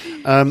man.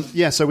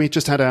 So we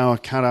just had our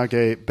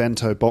karage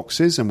bento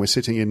boxes and we're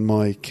sitting in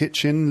my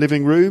kitchen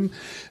living room.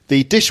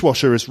 The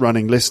dishwasher is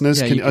running,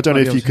 listeners. Yeah, I don't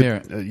know if you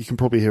could. You can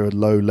probably hear a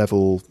low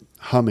level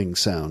humming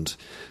sound.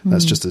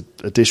 That's just a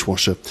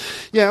dishwasher.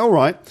 Yeah, all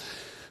right.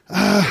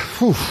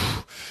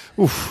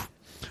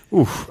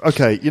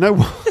 Okay, you know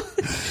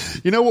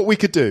what? You know what we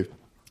could do?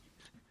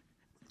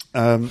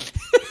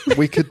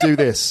 We could do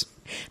this.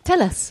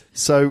 Tell us.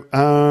 So,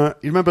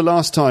 you remember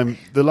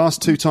the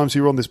last 2 times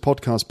you were on this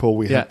podcast, Paul,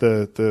 we had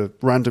the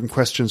random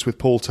questions with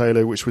Paul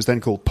Taylor, which was then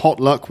called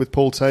Potluck with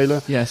Paul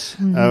Taylor. Yes.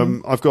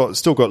 I've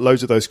still got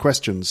loads of those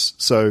questions,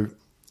 so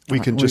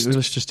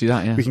let's just do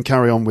that, yeah. We can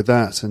carry on with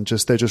that, and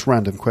they're just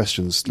random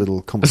questions,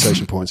 little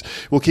conversation points.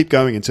 We'll keep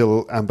going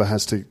until Amber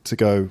has to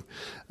go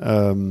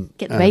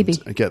get the baby.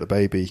 Get the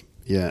baby.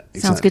 Yeah,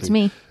 exactly. Sounds good to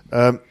me.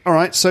 All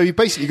right, so you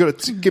basically got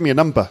to give me a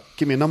number.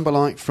 Give me a number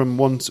like from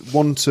 1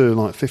 to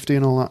like 50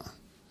 and all that.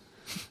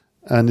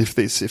 And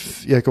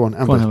go on,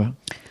 Amber. Go on, Amber.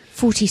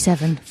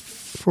 47.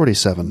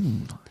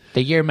 47.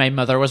 The year my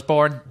mother was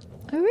born.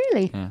 Oh,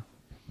 really? Yeah.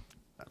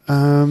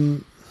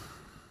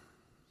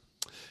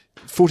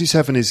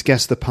 47 is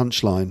guess the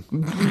punchline.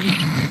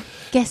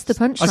 Guess the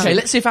punchline. Okay,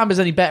 let's see if Amber's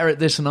any better at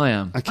this than I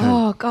am. Okay.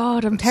 Oh,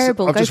 God, I'm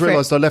terrible. I've just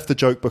realised I left the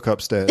joke book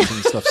upstairs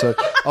and stuff, so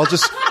I'll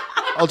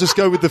just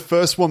go with the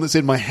first one that's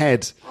in my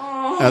head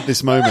at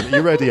this moment. Are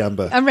you ready,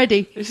 Amber? I'm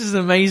ready. This is an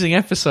amazing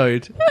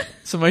episode.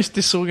 It's the most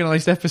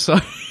disorganised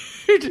episode.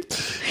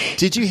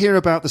 Did you hear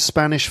about the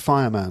Spanish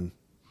fireman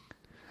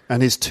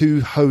and his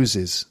 2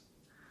 hoses?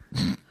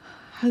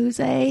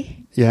 Jose.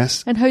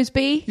 Yes. And Hose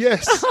B?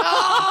 Yes.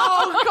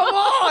 Oh, come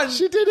on!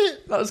 She did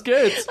it. That was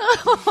good.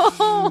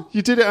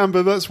 You did it,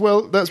 Amber. That's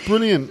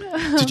brilliant.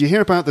 Did you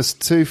hear about this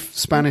two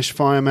Spanish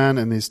fireman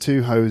and his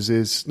two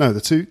hoses? No,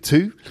 the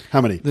two?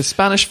 How many? The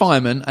Spanish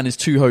fireman and his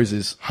two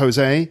hoses.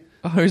 Jose.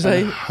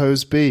 Jose. And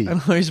Hose B. And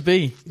Hose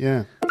B.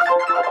 Yeah.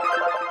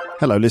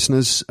 Hello,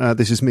 listeners.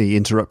 This is me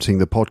interrupting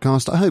the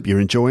podcast. I hope you're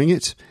enjoying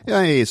it.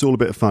 Yay, it's all a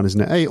bit of fun, isn't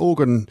it? Hey,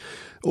 organ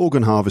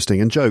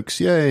harvesting and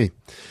jokes. Yay.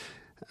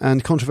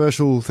 And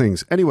controversial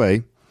things.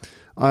 Anyway,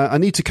 I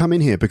need to come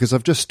in here because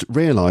I've just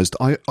realised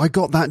I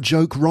got that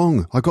joke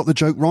wrong. I got the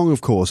joke wrong,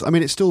 of course. I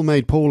mean, it still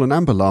made Paul and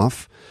Amber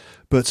laugh,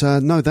 but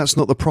no, that's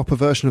not the proper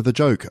version of the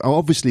joke.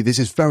 Obviously, this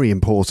is very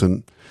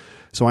important,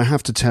 so I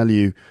have to tell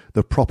you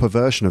the proper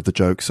version of the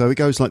joke. So it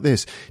goes like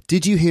this.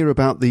 Did you hear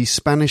about the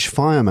Spanish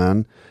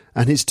fireman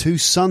and his two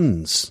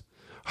sons,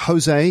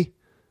 Jose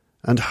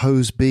and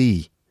Hose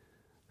B?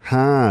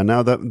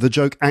 Now the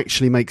joke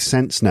actually makes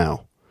sense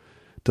now,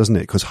 doesn't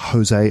it? Because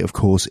Jose, of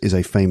course, is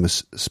a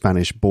famous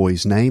Spanish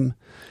boy's name.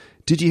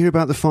 Did you hear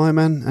about the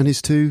fireman and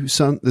his two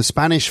sons, the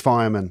Spanish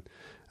fireman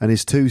and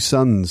his two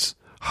sons,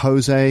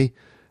 Jose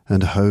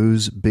and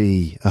Hose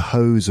B? A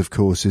hose, of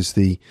course, is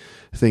the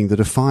thing that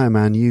a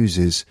fireman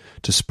uses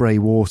to spray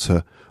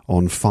water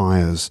on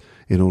fires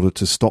in order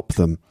to stop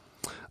them.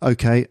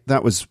 Okay,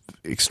 that was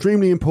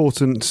extremely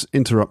important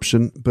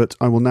interruption, but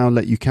I will now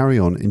let you carry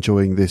on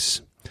enjoying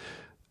this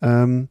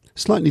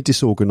slightly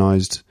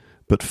disorganised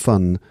but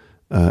fun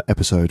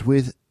episode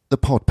with the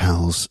Pod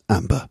Pals,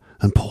 Amber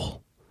and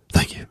Paul.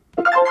 Thank you.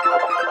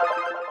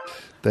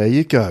 There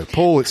you go.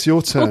 Paul, it's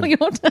your turn.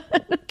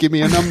 Give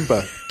me a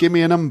number.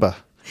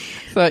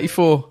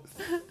 34.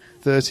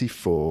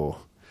 34.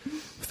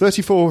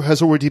 34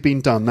 has already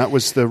been done. That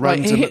was the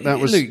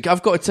random... Luke,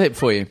 I've got a tip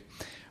for you.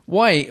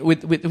 Why,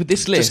 with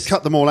this list... Just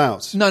cut them all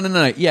out. No.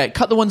 Yeah,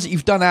 cut the ones that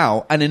you've done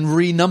out and then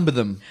renumber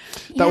them.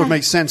 That would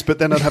make sense, but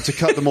then I'd have to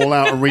cut them all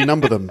out and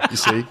renumber them, you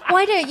see.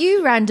 Why don't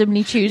you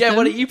randomly choose them? Yeah,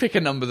 why don't you pick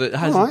a number that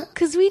has...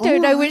 Because we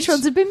don't know which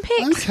ones have been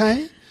picked.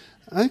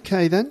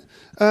 Okay then.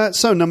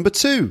 So, number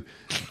 2.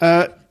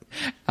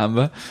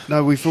 Amber?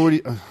 No, we've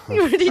already... You've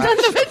already done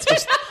number 2.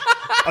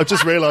 I've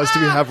just realised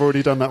we have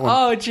already done that one.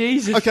 Oh,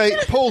 Jesus. Okay,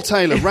 Paul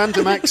Taylor,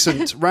 random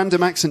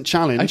accent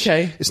challenge.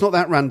 Okay. It's not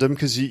that random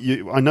because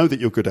I know that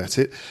you're good at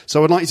it.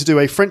 So I'd like you to do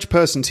a French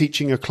person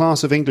teaching a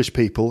class of English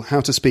people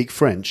how to speak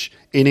French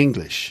in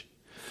English.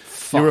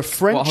 You're a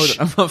French...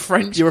 I'm a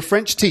French... You're a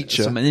French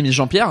teacher. So my name is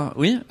Jean-Pierre,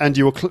 oui. And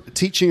you're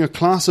teaching a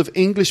class of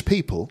English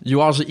people.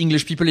 You are the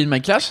English people in my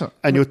class.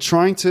 And you're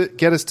trying to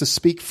get us to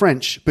speak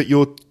French, but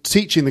you're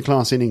teaching the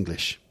class in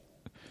English.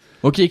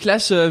 Okay,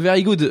 class,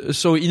 very good.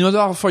 So in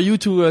order for you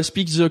to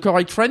speak the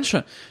correct French,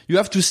 you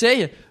have to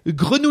say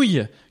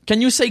grenouille. Can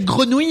you say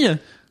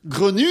grenouille?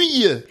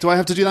 Grenouille. Do I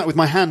have to do that with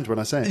my hand when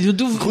I say it? You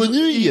do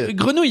grenouille.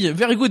 Grenouille.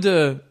 Very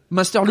good,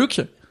 Master Luke.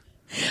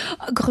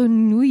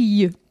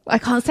 Grenouille. I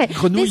can't say it.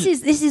 Grenouille.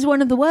 This is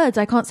one of the words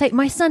I can't say.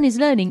 My son is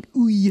learning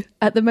ouille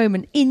at the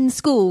moment in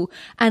school,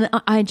 and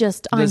I'm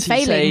Does failing.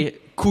 He say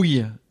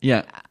couille?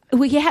 Yeah.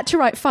 He had to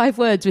write 5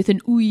 words with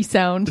an ouille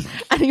sound,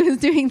 and he was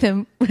doing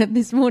them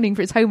this morning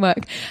for his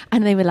homework,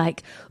 and they were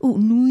like, "Oh,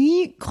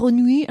 nuit,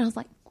 grenouille," and I was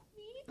like,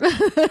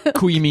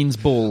 "Couille means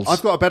balls."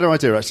 I've got a better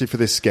idea actually for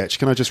this sketch.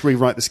 Can I just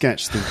rewrite the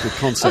sketch, the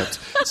concept?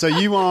 So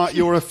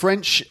you're a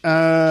French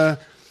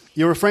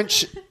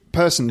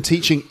person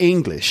teaching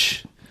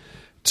English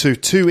to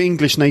 2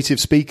 English native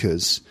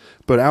speakers,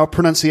 but our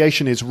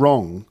pronunciation is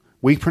wrong.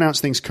 We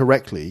pronounce things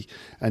correctly,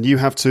 and you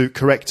have to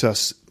correct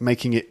us,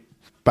 making it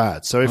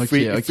bad. So if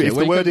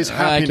the word is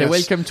happiness... Okay,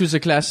 welcome to the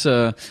class,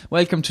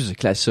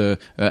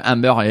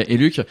 Amber and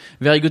Luke.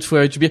 Very good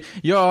for you to be...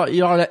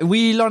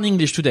 We learn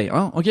English today,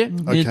 huh? Okay?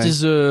 It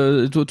is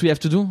what we have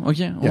to do,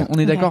 okay? Yeah. On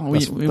est d'accord?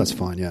 That's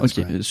fine, yeah.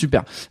 Okay,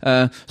 super.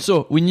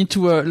 So, we need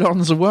to learn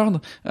the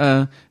word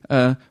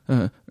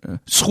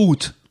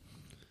schroot.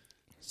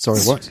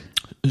 Sorry, what?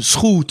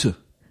 Schroot.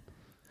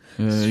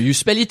 You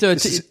spell it...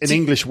 It's an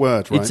English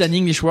word, right? It's an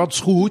English word,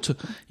 schroot.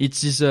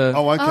 It is... okay.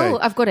 Oh,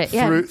 I've got it,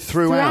 yeah.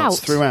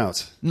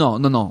 Throughout.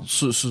 No.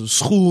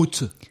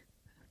 Schroot.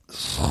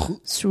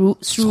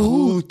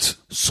 Schroot.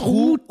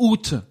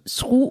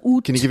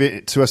 Can you give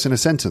it to us in a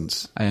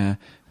sentence?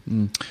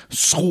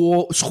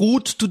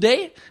 Schroot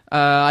today,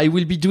 I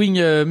will be doing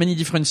many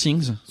different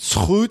things.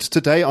 Schroot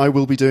today, I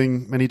will be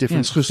doing many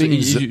different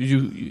things.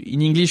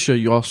 In English,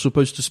 you are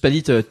supposed to spell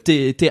it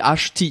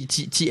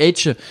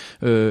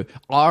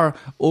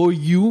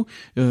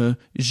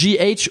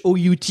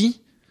T-H-R-O-U-G-H-O-U-T.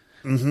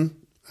 Mm-hmm.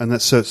 And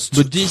that's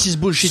but this is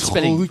bullshit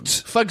spelling.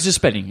 Fuck the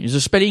spelling. Is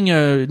the spelling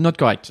not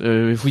correct?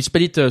 If we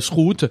spell it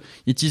schroot,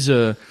 it is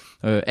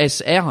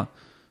S-R-O-O-O-O-T.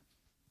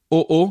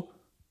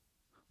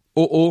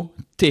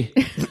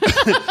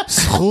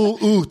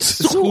 Schroot.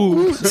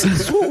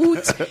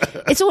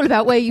 It's all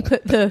about where you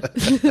put the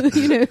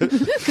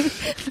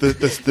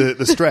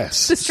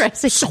stress. The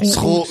stress. Schroot.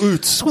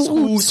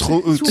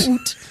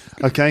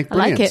 Okay, brilliant. I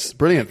like it.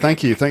 Brilliant.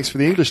 Thank you. Thanks for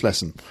the English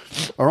lesson.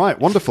 All right,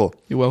 wonderful.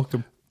 You're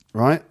welcome.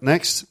 Right,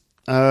 next.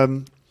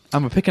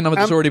 Amber, pick a number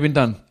that's already been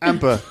done.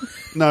 Amber,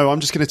 no, I'm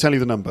just going to tell you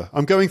the number.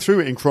 I'm going through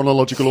it in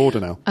chronological order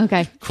now.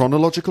 Okay.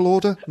 Chronological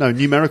order? No,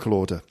 numerical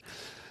order.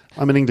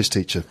 I'm an English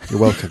teacher. You're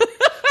welcome.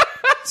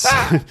 So,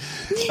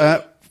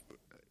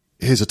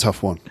 here's a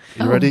tough one.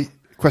 You ready?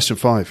 Question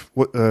 5.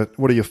 What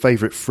are your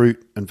favourite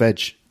fruit and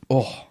veg?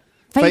 Oh.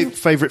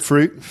 Favourite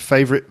fruit,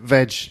 favourite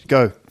veg.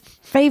 Go.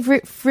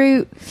 Favourite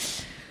fruit,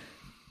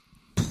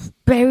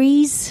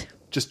 berries.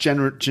 Just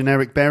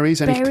generic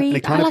berries? Any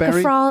kind of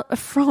berry? A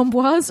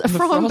framboise, a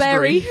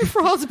framberry, a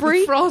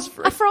raspberry. A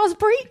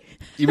raspberry?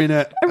 You mean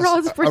a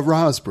raspberry? A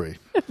raspberry.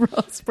 A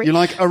raspberry. You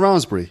like a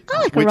raspberry?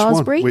 I like a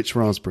raspberry. One? Which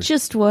raspberry?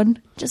 Just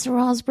one. Just a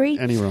raspberry.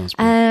 Any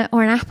raspberry.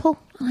 Or an apple.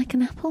 I like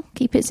an apple.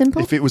 Keep it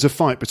simple. If it was a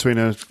fight between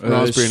a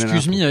raspberry and an apple.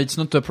 Excuse me, it's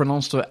not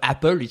pronounced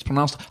apple, it's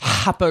pronounced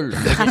apple.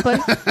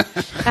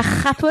 A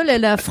apple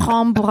and a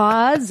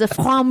framboise, a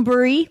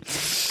framberry.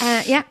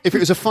 Yeah. If it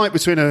was a fight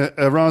between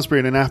a raspberry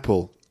and an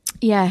apple,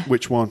 yeah.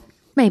 Which one?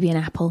 Maybe an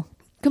apple.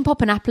 You can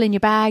pop an apple in your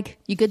bag.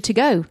 You're good to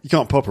go. You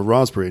can't pop a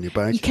raspberry in your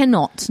bag. You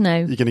cannot, no.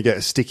 You're going to get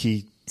a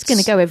sticky... It's going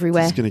to go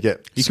everywhere. It's going to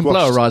get You can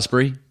blow a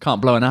raspberry,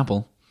 can't blow an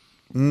apple.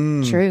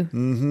 True.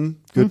 Mm-hmm.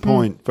 Good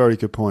point. Very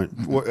good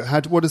point.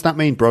 What does that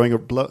mean? Brewing a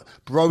raspberry.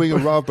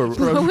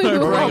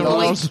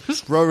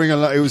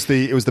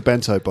 It was the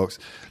bento box.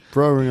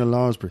 Brewing a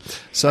raspberry.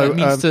 So it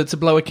means to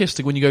blow a kiss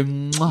when you go.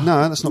 Mwah.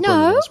 No, that's not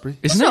blowing a raspberry.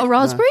 It's not a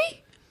raspberry.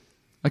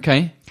 No.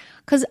 Okay.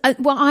 Because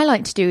what I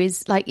like to do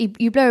is like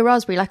you blow a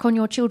raspberry like on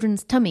your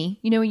children's tummy.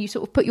 You know when you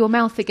sort of put your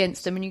mouth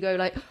against them and you go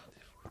like.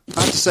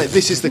 I have to say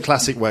this is the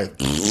classic way.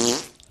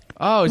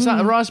 Oh, is that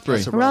a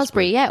raspberry? A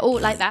raspberry, yeah, or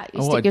like that.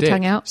 You stick your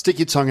tongue out. Stick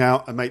your tongue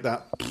out and make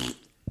that.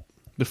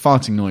 The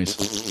farting noise.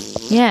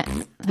 Yeah.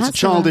 It's a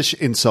childish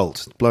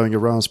insult, blowing a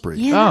raspberry.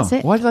 Yeah, that's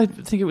it. Why did I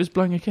think it was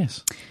blowing a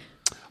kiss?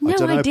 No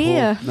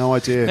idea. Paul. No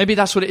idea. Maybe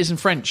that's what it is in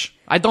French.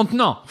 I don't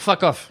know.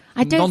 Fuck off.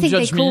 I don't think they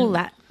judge call me.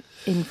 that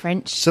in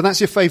French. So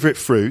that's your favourite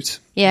fruit.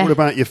 Yeah. What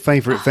about your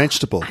favourite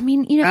vegetable? I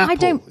mean, Apple I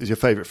don't. Is your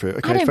favourite fruit?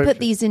 Okay, I don't put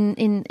these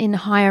in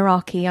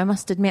hierarchy. I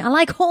must admit, I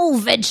like whole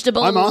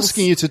vegetables. I'm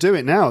asking you to do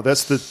it now.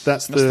 That's the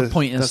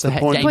point. That's the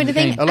point. Point of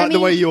thing. I like the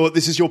way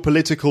this is your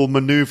political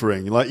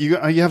manoeuvring. Like you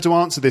have to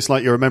answer this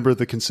like you're a member of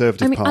the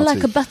Conservative Party. I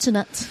like a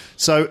butternut.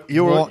 So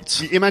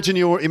imagine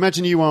you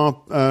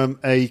are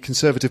a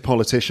Conservative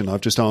politician.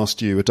 I've just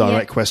asked you a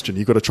direct question.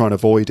 You've got to try and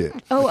avoid it.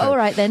 Oh, okay. All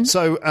right then.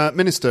 So,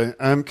 Minister,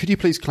 could you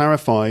please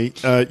clarify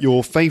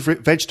your favourite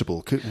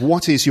vegetable?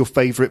 What is your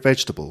favourite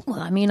vegetable?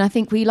 Well, I mean, I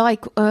think we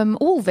like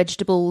all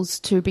vegetables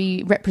to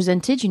be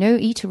represented,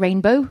 eat a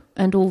rainbow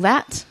and all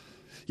that.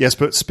 Yes,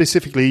 but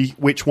specifically,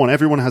 which one?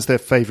 Everyone has their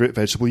favourite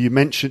vegetable. You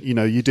mentioned, you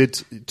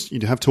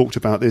have talked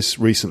about this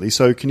recently.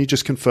 So can you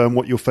just confirm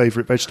what your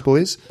favourite vegetable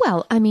is?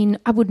 Well, I mean,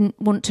 I wouldn't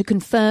want to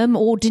confirm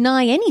or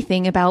deny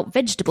anything about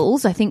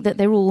vegetables. I think that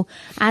they're all,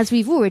 as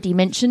we've already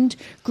mentioned,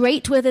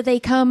 great whether they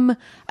come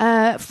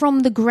from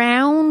the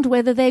ground,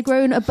 whether they're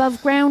grown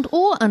above ground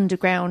or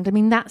underground. I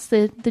mean, that's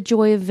the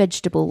joy of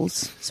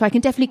vegetables. So I can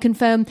definitely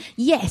confirm,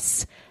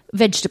 yes,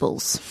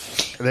 vegetables.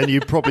 And then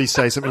you'd probably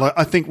say something like,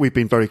 I think we've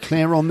been very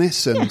clear on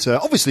this, and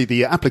obviously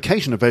the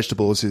application of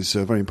vegetables is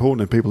very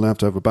important, and people have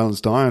to have a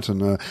balanced diet,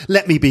 and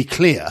let me be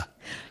clear,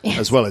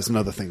 as well as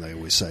another thing they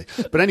always say.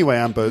 But anyway,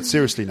 Amber,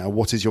 seriously now,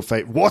 what is your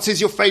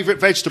favourite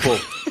vegetable?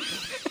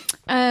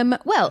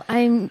 Well,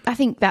 I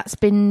think that's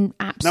been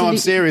absolutely... No, I'm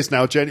serious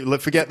now, Jenny.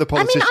 Forget the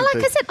politician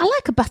thing. I said, I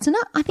like a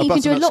butternut. I think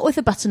you can do a lot with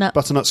a butternut.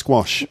 Butternut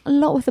squash. A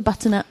lot with a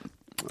butternut.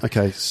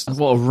 Okay.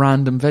 What a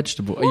random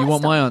vegetable. You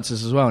want my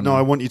answers as well? No,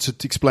 I want you to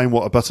explain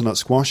what a butternut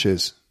squash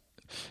is.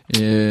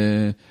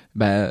 Wait.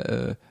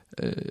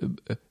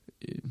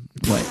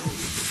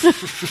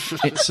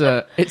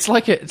 It's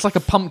like a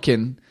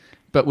pumpkin,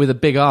 but with a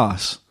big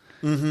arse.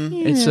 Mm-hmm.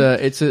 Yeah.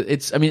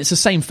 It's the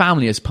same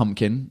family as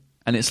pumpkin,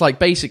 and it's like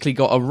basically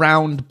got a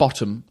round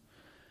bottom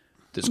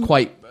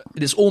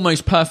it's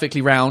almost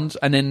perfectly round,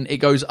 and then it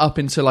goes up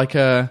into like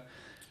a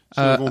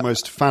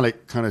almost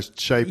phallic kind of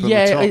shape.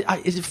 Yeah,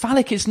 is it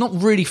phallic? It's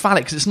not really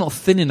phallic because it's not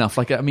thin enough.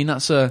 But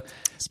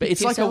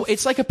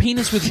it's like a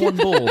penis with one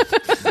ball.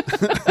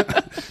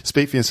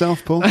 Speak for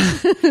yourself, Paul.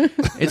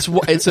 It's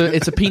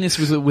a penis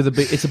with a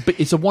big.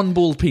 It's a one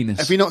ball penis.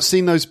 Have you not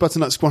seen those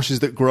butternut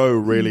squashes that grow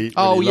really?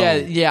 Oh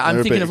really yeah. long?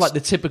 I'm thinking of like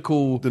the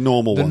typical, the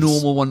normal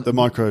one, the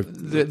micro,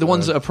 the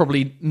ones that are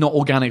probably not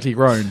organically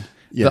grown.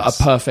 Yes. That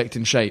are perfect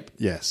in shape.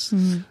 Yes.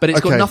 Mm. But it's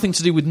got nothing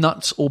to do with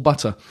nuts or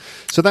butter.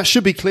 So that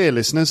should be clear,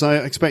 listeners. I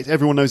expect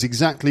everyone knows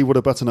exactly what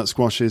a butternut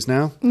squash is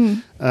now.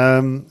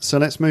 Mm. So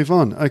let's move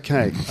on.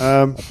 Okay.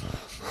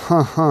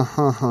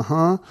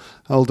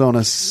 Hold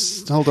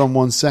on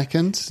 1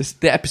 second.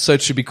 The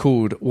episode should be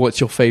called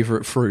 "What's Your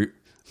Favourite Fruit?"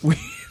 With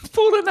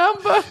Paul and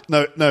Amber.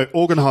 No,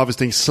 organ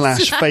harvesting /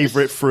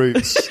 favourite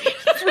fruits.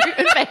 Fruit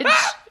and veg.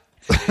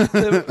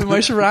 The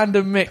most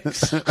random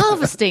mix.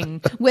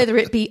 Harvesting, whether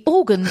it be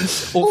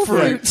organs or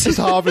fruit. It's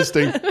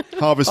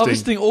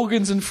harvesting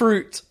organs and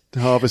fruit.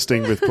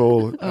 Harvesting with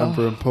Paul,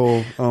 Amber and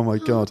Paul. Oh my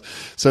God.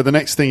 So the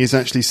next thing is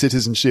actually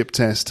citizenship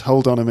test.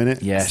 Hold on a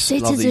minute. Yes,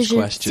 love these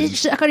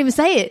questions. I can't even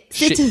say it.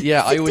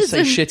 I always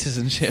say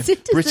citizenship.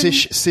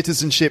 British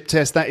citizenship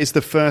test. That is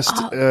the first.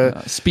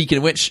 Speaking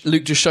of which,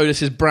 Luke just showed us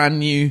his brand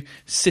new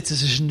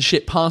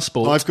citizenship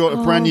passport. I've got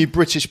a brand new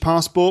British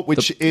passport,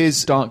 which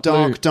is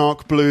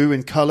dark blue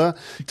in colour.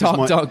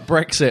 Dark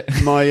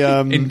Brexit. My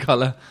in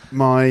colour.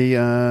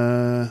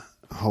 My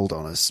hold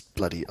on, it's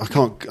bloody. I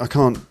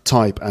can't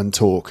type and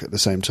talk at the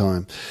same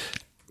time.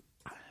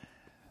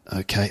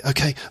 Okay.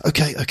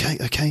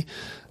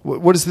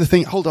 What is the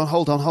thing? Hold on.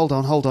 Oh,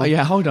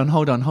 yeah, hold on.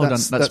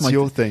 That's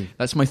your thing.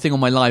 That's my thing on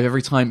my live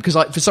every time. Because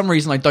for some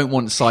reason I don't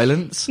want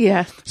silence.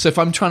 Yeah. So if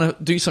I'm trying to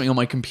do something on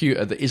my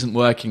computer that isn't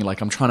working, like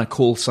I'm trying to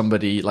call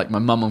somebody, like my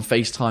mum on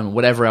FaceTime or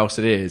whatever else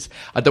it is,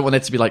 I don't want there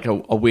to be like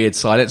a weird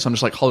silence. So I'm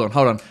just like, hold on.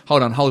 And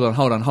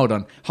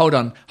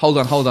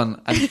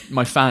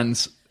my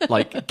fans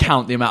like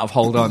count the amount of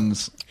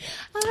hold-ons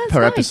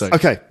per episode.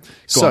 Okay.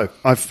 So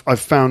I've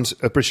found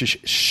a British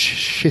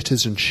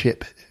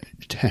citizenship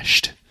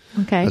test.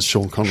 Okay. As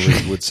Sean Connery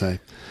would say.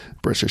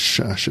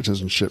 British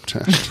citizenship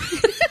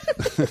test.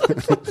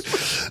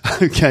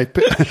 Okay.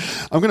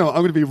 I'm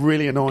going to be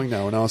really annoying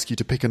now and ask you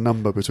to pick a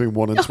number between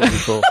 1 and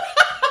 24.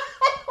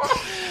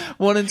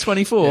 1 and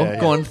 24? Yeah.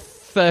 Go on,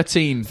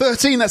 13.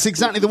 13, that's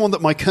exactly the one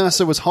that my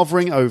cursor was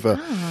hovering over.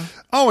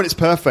 Oh, and it's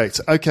perfect.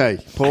 Okay,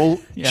 Paul,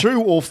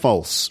 True or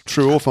false?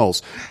 True or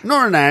false?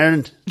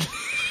 Northern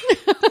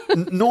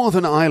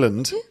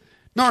Ireland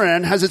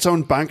has its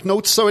own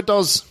banknotes, so it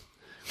does,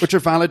 which are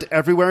valid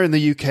everywhere in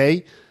the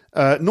UK.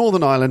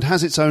 Northern Ireland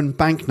has its own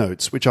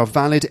banknotes, which are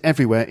valid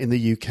everywhere in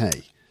the UK.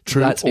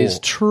 True That is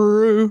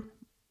true.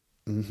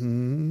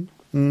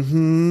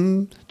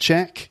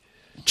 Check.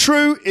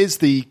 True is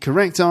the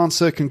correct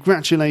answer.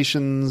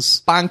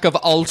 Congratulations. Bank of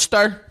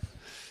Ulster.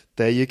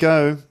 There you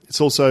go.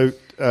 It's also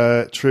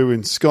true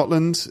in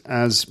Scotland,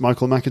 as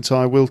Michael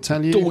McIntyre will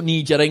tell you. Don't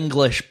need your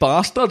English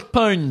bastard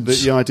pounds. But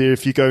the idea,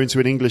 if you go into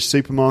an English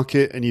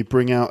supermarket and you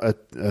bring out a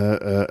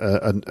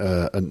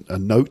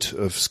note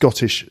of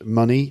Scottish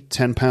money,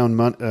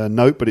 £10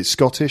 note, but it's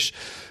Scottish,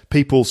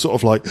 people sort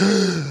of like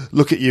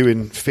look at you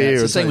in fear.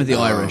 It's the same with the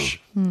Irish.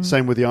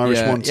 Same with the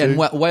Irish one too. And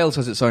Wales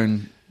has its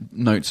own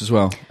notes as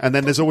well. And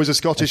then there's always a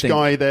Scottish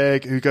guy there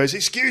who goes,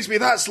 "Excuse me,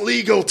 that's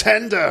legal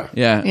tender."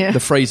 Yeah. The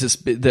phrase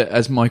that,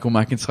 as Michael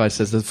McIntyre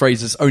says, the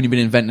phrase that's only been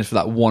invented for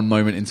that one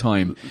moment in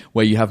time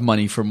where you have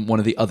money from one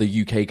of the other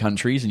UK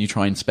countries and you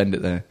try and spend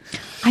it there.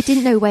 I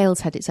didn't know Wales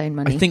had its own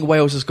money. I think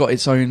Wales has got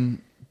its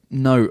own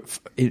note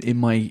in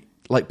my...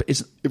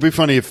 It'd be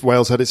funny if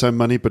Wales had its own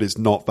money, but it's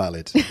not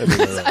valid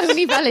everywhere else. It's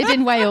only valid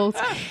in Wales.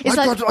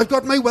 I've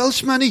got my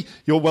Welsh money.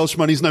 Your Welsh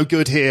money's no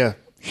good here.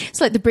 It's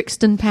like the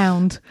Brixton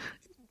pound.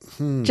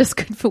 Just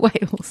good for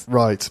Wales.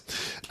 Right.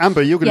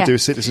 Amber, you're going to do a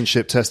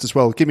citizenship test as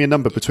well. Give me a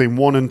number between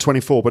 1 and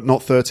 24, but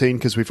not 13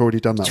 because we've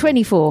already done that.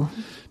 24.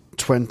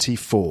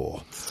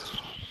 24.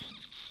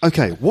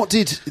 Okay, what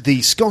did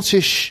the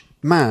Scottish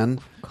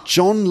man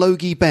John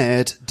Logie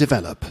Baird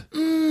develop?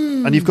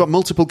 And you've got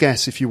multiple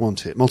guess if you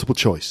want it, multiple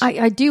choice.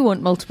 I do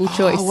want multiple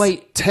choice. Oh,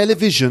 wait.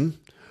 Television,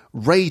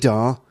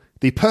 radar,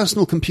 the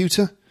personal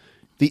computer,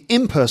 the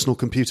impersonal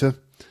computer.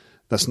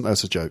 That's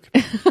a joke.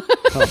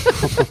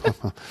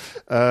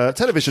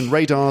 Television,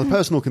 radar,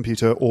 personal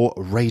computer, or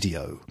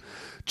radio.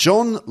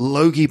 John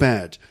Logie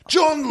Baird.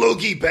 John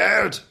Logie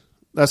Baird!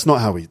 That's not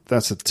how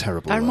that's a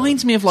terrible That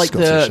reminds me of like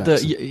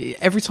the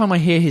every time I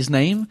hear his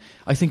name,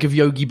 I think of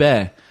Yogi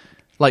Bear.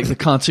 Like the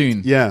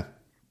cartoon. Yeah.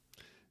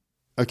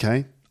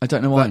 Okay. I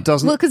don't know why. That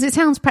doesn't... Well, because it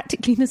sounds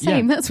practically the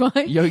same, that's why.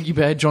 Yogi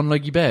Bear, John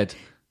Logie Baird.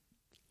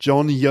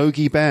 John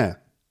Yogi Bear.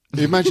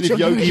 Imagine if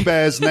Yogi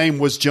Bear's name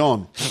was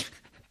John.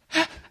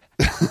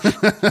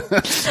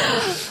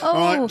 All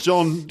right,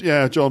 John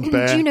Bear.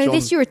 Do you know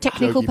this? You're a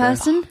technical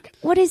person.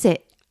 What is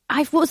it?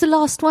 What was the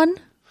last one?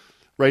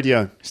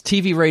 Radio. It's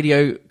TV,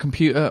 radio,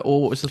 computer,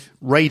 or what was the...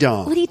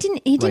 Radar. Well, he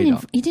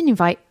didn't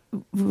invite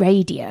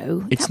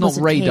radio. It's not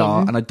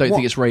radar, and I don't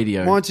think it's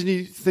radio. Why did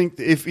you think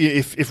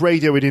if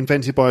radio had been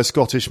invented by a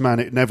Scottish man,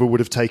 it never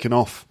would have taken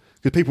off?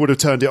 Because people would have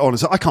turned it on and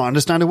said, "I can't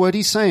understand a word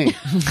he's saying."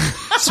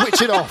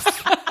 Switch it off.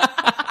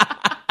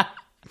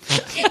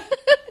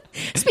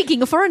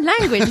 Speaking a foreign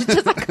language.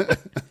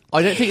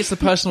 I don't think it's the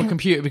personal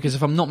computer because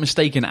if I'm not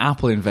mistaken,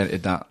 Apple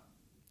invented that.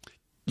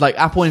 Like,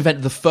 Apple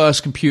invented the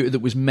first computer that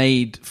was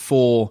made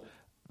for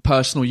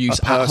personal use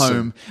at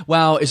home.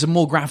 Well, it's a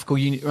more graphical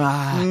unit.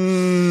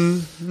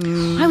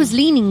 I was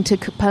leaning to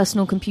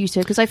personal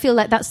computer because I feel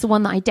like that's the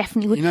one that I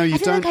definitely would. I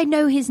feel like I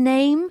know his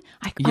name.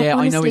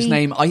 I know his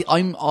name.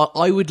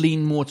 I would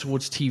lean more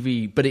towards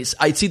TV, but it's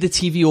either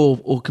TV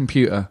or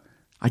computer.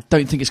 I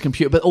don't think it's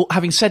computer. But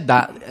having said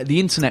that,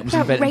 the internet was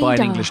invented by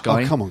an English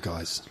guy. Oh, come on,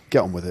 guys. Get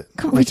on with it.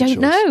 We don't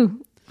know.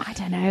 I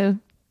don't know.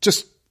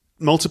 Just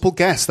multiple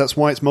guess. That's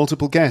why it's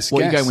multiple guess.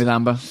 What are you going with,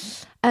 Amber?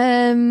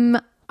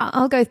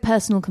 I'll go with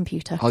personal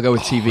computer. I'll go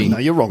with TV. No,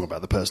 you're wrong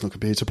about the personal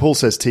computer. Paul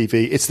says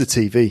TV. It's the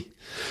TV.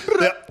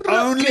 The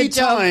only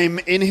time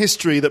in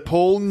history that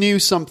Paul knew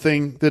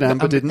something that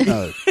Amber didn't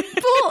know.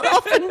 Paul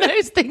often knows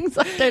those things.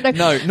 I don't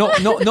know.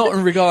 No, not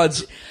in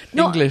regards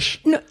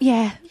English. No,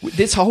 yeah.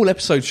 This whole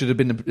episode should have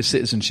been a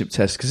citizenship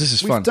test because this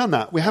is fun. We've done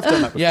that. We have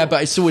done that before. Yeah,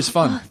 but it's always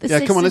fun.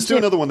 Yeah, come on, let's do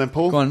another one then,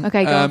 Paul. Go on.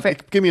 Okay, go on for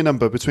it. Give me a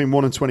number between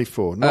 1 and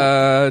 24. 2.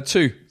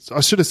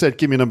 I should have said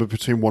give me a number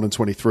between 1 and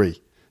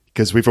 23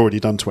 because we've already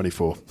done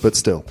 24. But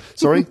still,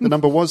 sorry, the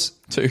number was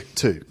 2.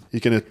 2.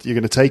 You're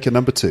gonna take a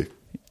number 2.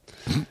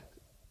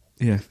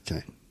 Yeah.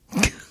 Okay.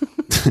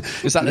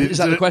 Is that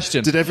the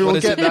question? Did everyone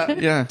get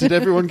that? Yeah. Did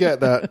everyone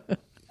get that?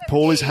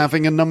 Paul is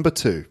having a number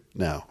 2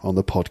 now on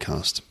the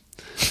podcast.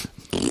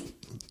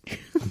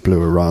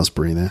 Blew a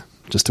raspberry there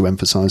just to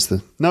emphasise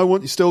the. No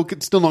one, you're still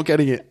not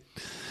getting it.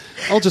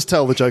 I'll just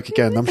tell the joke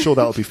again. I'm sure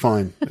that'll be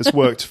fine. It's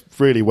worked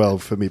really well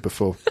for me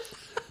before.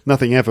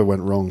 Nothing ever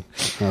went wrong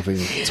having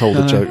told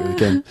the joke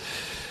again.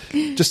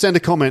 Just send a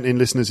comment in,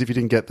 listeners, if you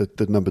didn't get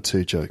the number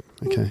 2 joke.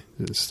 Okay,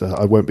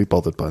 I won't be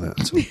bothered by that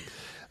at all.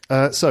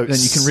 So then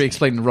you can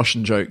re-explain the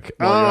Russian joke.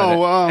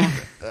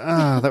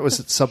 That was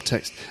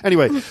subtext.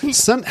 Anyway,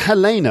 St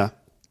Helena,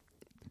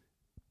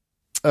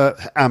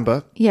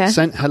 Amber. Yeah.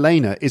 St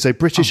Helena is a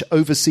British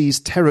overseas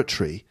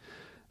territory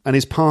and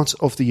is part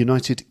of the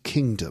United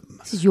Kingdom.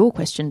 This is your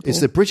question, Paul. It's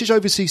the British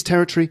overseas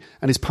territory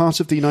and is part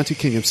of the United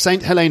Kingdom.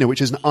 St Helena,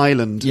 which is an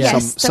island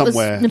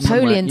somewhere. Was Napoleon's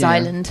somewhere, yeah.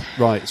 island.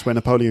 Right, it's where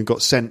Napoleon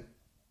got sent.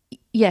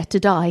 Yeah,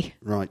 to die.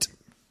 Right.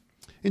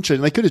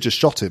 Interesting. They could have just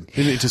shot him. They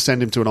didn't need to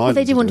send him to an island.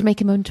 They didn't want to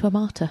make him into a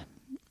martyr.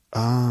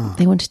 Ah.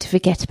 They wanted to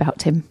forget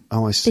about him.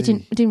 Oh, I see.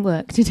 It didn't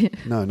work, did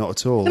it? No, not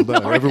at all.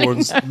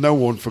 No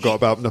one forgot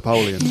about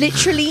Napoleon.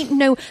 Literally,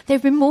 no. There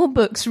have been more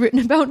books written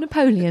about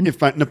Napoleon. In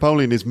fact,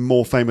 Napoleon is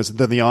more famous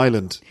than the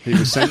island he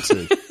was sent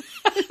to.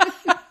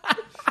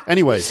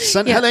 Anyway,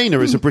 St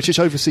Helena is a British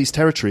overseas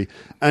territory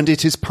and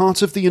it is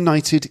part of the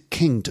United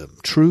Kingdom.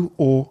 True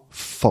or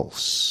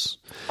false?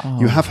 Oh.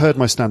 You have heard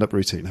my stand-up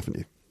routine, haven't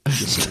you?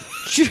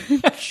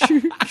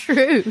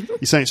 True.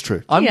 You say it's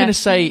true? I'm going to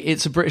say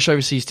it's a British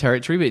overseas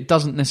territory, but it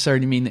doesn't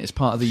necessarily mean that it's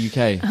part of the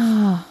UK.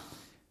 Oh.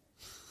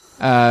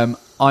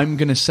 I'm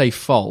going to say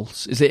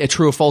false. Is it a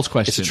true or false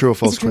question? It's a true or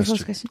false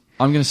question.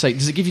 I'm going to say,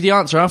 does it give you the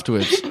answer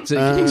afterwards? Does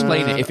it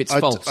explain it if it's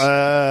false?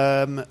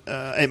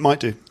 It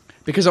might do.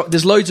 Because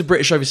there's loads of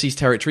British overseas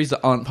territories that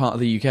aren't part of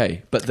the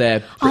UK, but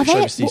they're British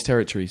overseas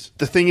territories.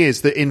 The thing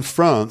is that in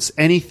France,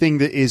 anything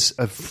that is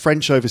a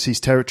French overseas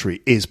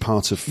territory is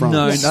part of France.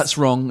 No, that's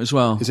wrong as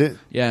well. Is it?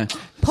 Yeah.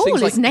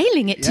 Paul is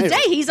nailing it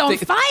today. He's on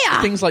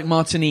fire. Things like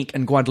Martinique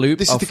and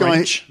Guadeloupe are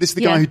French. This is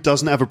the guy who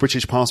doesn't have a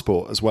British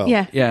passport as well.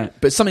 Yeah. Yeah.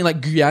 But something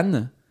like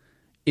Guyane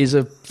is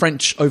a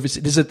French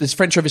overseas. There's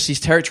French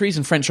overseas territories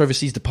and French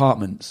overseas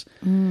departments.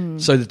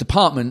 So the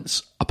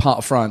departments are part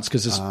of France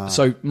because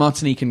so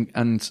Martinique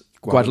and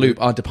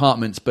Guadeloupe are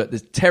departments, but the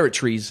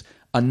territories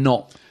are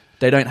not.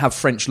 They don't have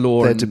French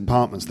law. They're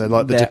departments. They're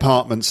like the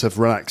departments of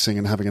relaxing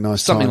and having a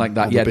nice something time like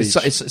that. on Yeah. the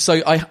beach.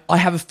 So I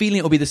have a feeling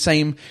it'll be the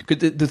same.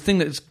 The thing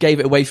that gave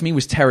it away for me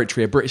was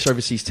territory, a British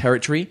overseas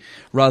territory,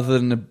 rather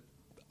than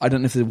I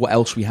don't know what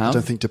else we have. I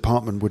don't think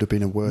department would have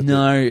been a word.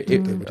 No.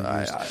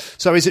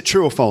 So is it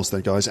true or false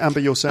then, guys?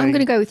 Amber, you're saying? I'm going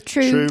to go with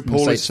true. True.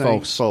 Paul is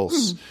saying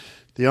false.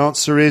 The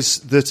answer is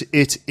that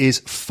it is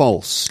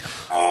false.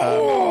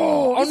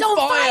 He's on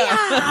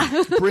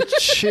fire!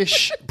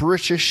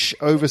 British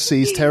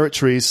overseas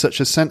territories such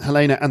as St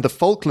Helena and the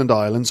Falkland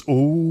Islands, a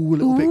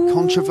little bit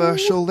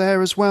controversial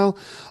there as well,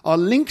 are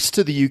linked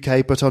to the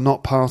UK but are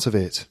not part of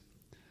it.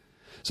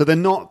 So they're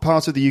not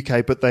part of the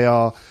UK, but they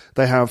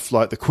have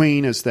like the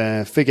Queen as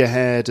their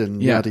figurehead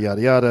and yada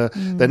yada yada.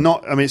 They're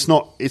not. I mean,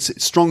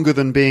 it's stronger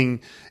than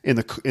being in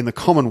the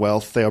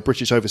Commonwealth. They are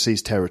British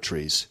overseas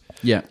territories.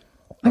 Yeah.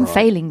 I'm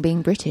failing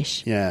being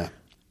British. Yeah.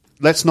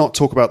 Let's not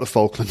talk about the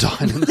Falkland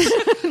Islands.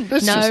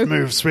 Let's just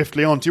move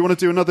swiftly on. Do you want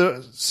to do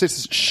another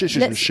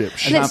citizenship?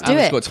 Let's do it.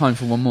 I've got time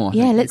for one more.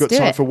 Yeah, let's do it. You've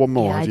got time for one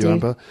more, yeah, have you,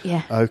 Amber?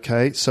 Yeah.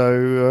 Okay, so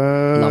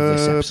Love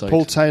this episode.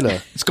 Paul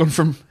Taylor. It's gone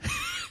from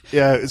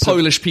it's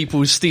Polish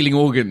people stealing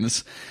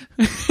organs.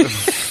 a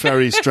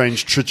very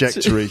strange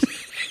trajectory.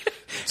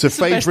 So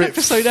favourite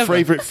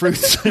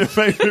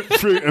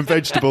fruit and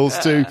vegetables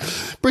to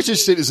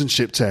British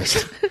citizenship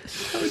test.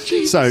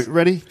 So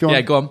ready? Go on.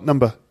 Yeah, go on.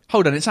 Number.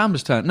 Hold on, it's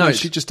Amber's turn. No,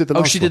 she just did the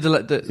last she one.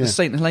 did the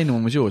St Helena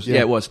one was yours. Yeah,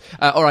 it was.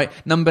 All right,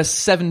 number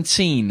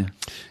 17.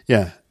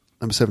 Yeah,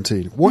 number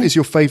 17. What is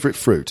your favourite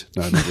fruit?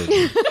 No, not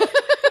really.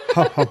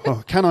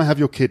 Can I have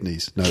your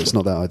kidneys? No, it's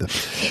not that either.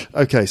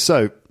 Okay,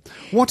 so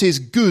what is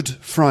Good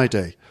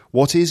Friday?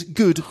 What is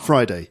Good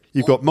Friday?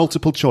 You've got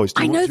multiple choice.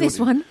 I know this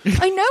one.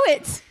 I know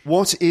it.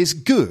 What is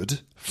Good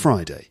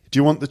Friday? Do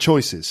you want the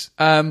choices?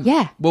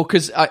 Yeah. Well,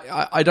 because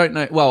I don't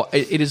know. Well,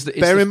 it is.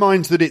 Bear in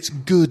mind that it's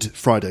Good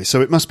Friday,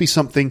 so it must be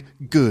something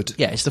good.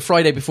 Yeah, it's the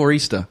Friday before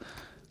Easter.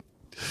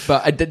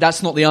 But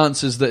that's not the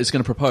answers that it's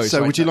going to propose.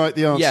 So would you like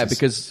the answers? Yeah,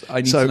 because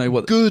I need to know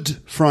what...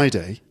 Good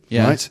Friday,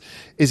 right?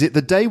 Is it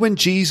the day when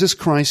Jesus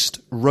Christ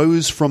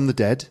rose from the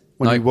dead,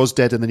 when he was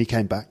dead and then he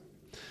came back?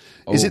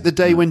 Is it the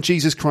day when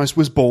Jesus Christ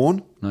was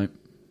born? No.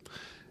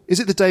 Is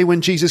it the day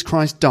when Jesus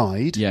Christ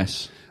died?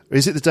 Yes. Or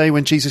is it the day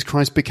when Jesus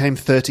Christ became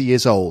 30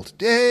 years old?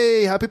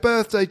 Yay! Happy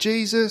birthday,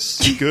 Jesus!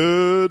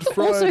 Good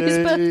Friday. Also his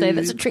birthday.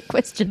 That's a trick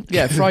question.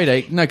 Yeah,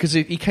 Friday. No, because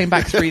he came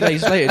back 3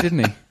 days later, didn't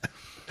he?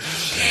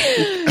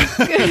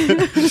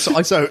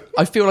 So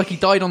I feel like he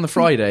died on the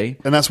Friday.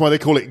 And that's why they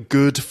call it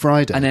Good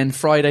Friday. And then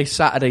Friday,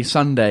 Saturday,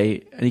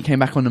 Sunday, and he came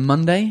back on the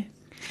Monday.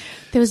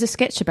 There was a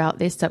sketch about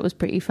this that was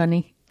pretty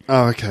funny.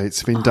 Oh, okay.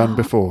 It's been done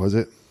before, has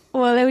it?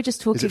 Well, they were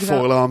just talking about... Is it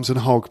about... Foil Arms and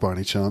Hog by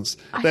any chance?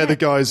 They're the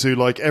guys who,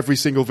 like, every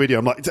single video,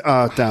 I'm like,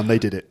 damn, they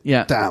did it.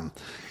 Yeah. Damn.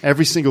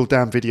 Every single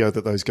damn video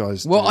that those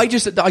guys Well,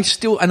 did. I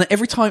still... And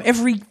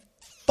every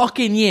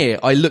fucking year,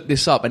 I look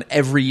this up, and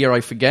every year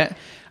I forget.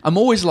 I'm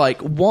always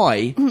like,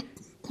 why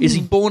is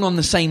he born on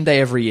the same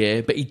day every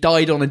year, but he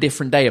died on a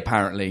different day,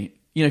 apparently?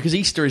 You know, because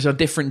Easter is a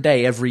different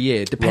day every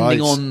year,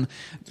 depending on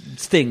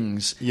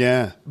things.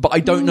 Yeah. But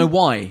I don't know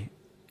why.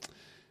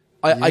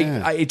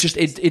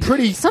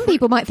 Some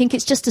people might think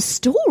it's just a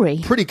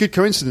story. Pretty good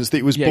coincidence that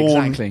he was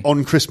born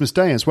on Christmas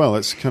Day as well.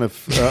 It's kind of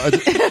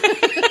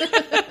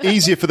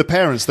easier for the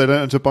parents. They don't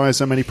have to buy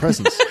so many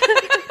presents.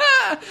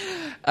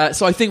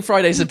 So I think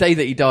Friday's the day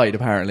that he died,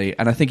 apparently,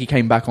 and I think he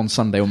came back on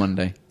Sunday or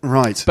Monday.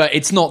 Right. But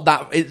it's not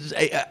that...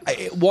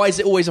 why is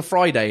it always a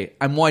Friday,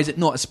 and why is it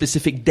not a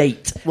specific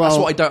date? Well, that's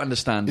what I don't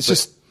understand. It's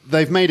just...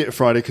 They've made it a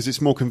Friday because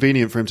it's more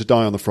convenient for him to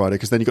die on the Friday,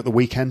 because then you've got the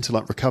weekend to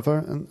like recover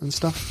and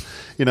stuff.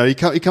 You know, he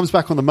comes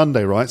back on the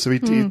Monday, right? So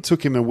it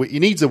took him he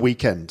needs a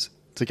weekend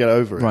to get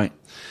over it. Right.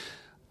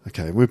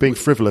 Okay, we're being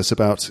frivolous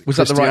about... Was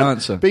that the right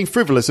answer? Being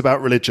frivolous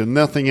about religion.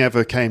 Nothing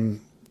ever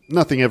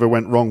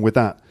went wrong with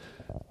that.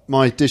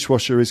 My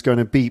dishwasher is going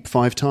to beep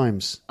 5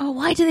 times. Oh,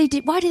 why do they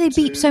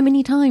beep so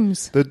many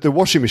times? The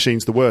washing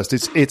machine's the worst.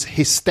 It's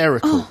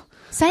hysterical. Oh,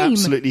 same.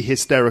 Absolutely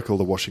hysterical,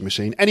 the washing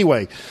machine.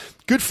 Anyway,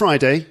 Good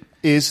Friday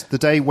is the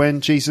day when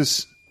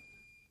Jesus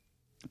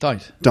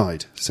died,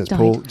 says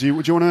Paul. Do you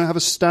want to have a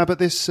stab at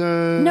this?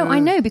 No, I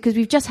know, because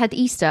we've just had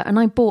Easter and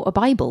I bought a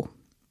Bible,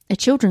 a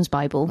children's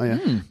Bible. Oh,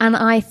 yeah. And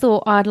I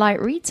thought I'd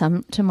read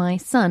some to my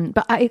son,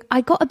 but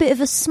I got a bit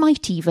of a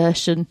smitey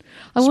version.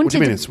 What do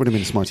you mean a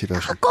smitey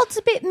version? God's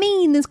a bit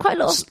mean. There's quite a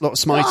lot of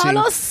smiting. a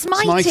lot of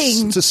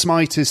smiting. To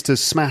smite is to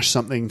smash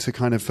something, to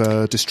kind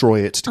of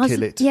destroy it, to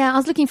kill it. Yeah, I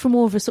was looking for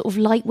more of a sort of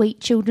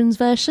lightweight children's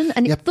version,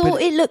 and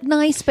it looked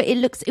nice, but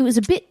it was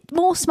a bit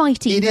more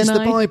smitey. It is the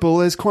Bible.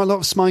 There's quite a lot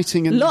of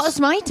smiting and a lot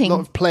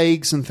of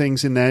plagues and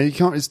things in there.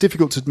 It's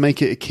difficult to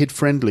make it kid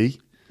friendly.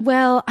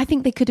 Well, I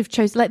think they could have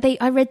chosen...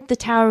 I read the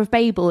Tower of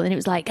Babel, and it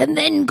was like, and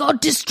then God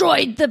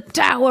destroyed the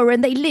tower,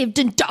 and they lived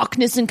in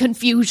darkness and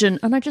confusion.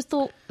 And I just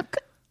thought,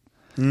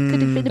 could have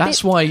been a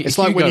That's bit... why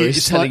Hugo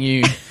is telling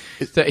you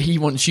that he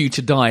wants you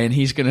to die, and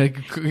he's going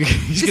to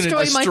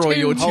destroy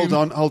your tomb.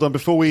 Hold on.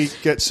 Before we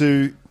get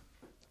to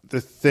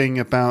the thing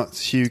about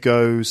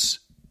Hugo's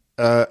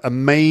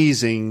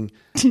amazing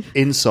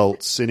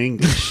insults in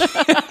English...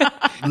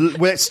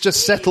 Let's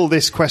just settle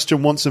this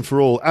question once and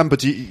for all. Amber,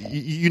 do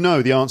you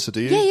know the answer,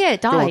 do you? Yeah,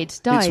 died.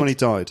 It's when he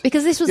died.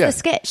 Because this was the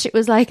sketch. It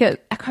was like I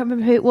can't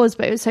remember who it was,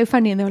 but it was so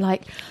funny. And they were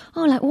like,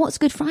 what's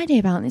Good Friday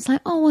about? And it's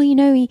like,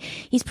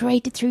 he's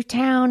paraded through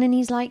town, and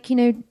he's like,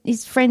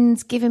 his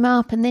friends give him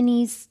up, and then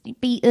he's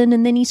beaten,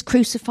 and then he's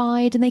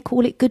crucified, and they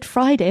call it Good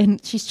Friday.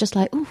 And she's just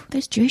like, oh,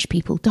 those Jewish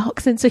people,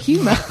 dark sense of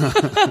humour.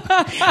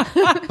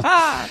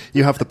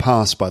 You have the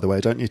pass, by the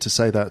way, don't you, to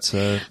say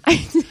that...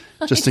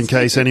 just in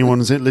case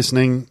anyone's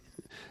listening,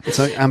 it's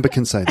like Amber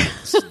can say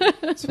that.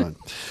 It's fine.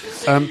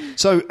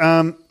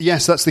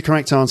 Yes, that's the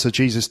correct answer.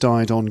 Jesus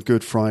died on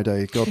Good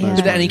Friday. God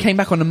knows. And he came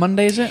back on a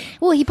Monday, is it?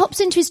 Well, he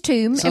pops into his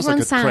tomb. Sounds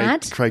everyone's like a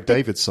sad. Craig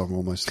David song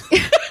almost.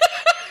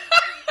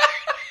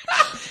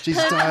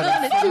 Jesus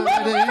died on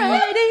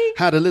Friday.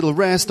 Had a little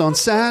rest on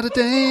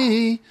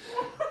Saturday.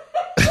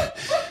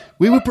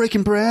 We were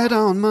breaking bread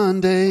on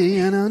Monday,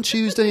 and on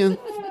Tuesday and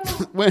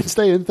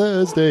Wednesday and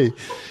Thursday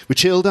we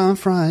chilled on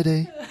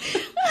Friday.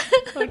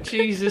 Oh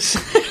Jesus.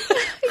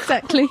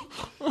 Exactly.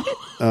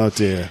 Oh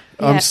dear.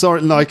 Yeah. I'm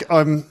sorry,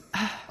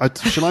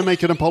 shall I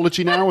make an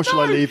apology now, or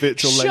shall I leave it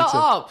till later? Shut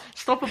up.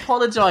 Stop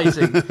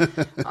apologising.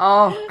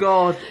 Oh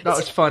God, that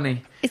was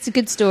funny. It's a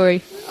good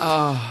story.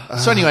 So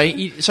anyway,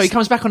 he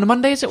comes back on the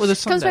Monday, is it, or the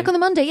Sunday? Comes back on the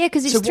Monday, yeah,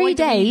 because it's 3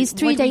 days.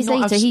 3 days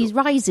later he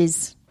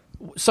rises.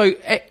 So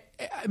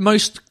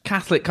most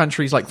Catholic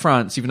countries like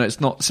France, even though it's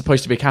not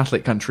supposed to be a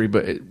Catholic country,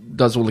 but it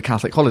does all the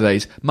Catholic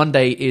holidays,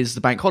 Monday is the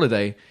bank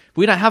holiday.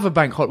 We don't have a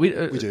bank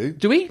holiday. We do.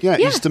 Do we? Yeah,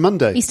 Easter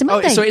Monday. Easter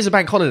Monday. Oh, so it is a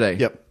bank holiday?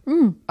 Yep.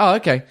 Oh,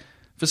 okay.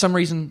 For some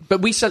reason.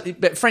 But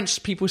but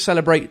French people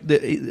celebrate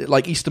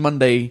like Easter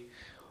Monday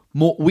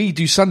more. We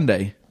do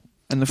Sunday.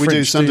 And the French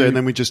do Sunday and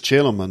then we just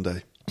chill on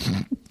Monday.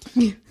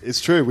 It's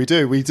true, we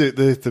do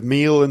the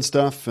meal and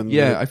stuff, and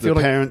I feel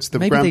the parents, the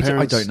maybe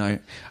grandparents. I don't know.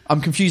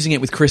 I'm confusing it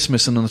with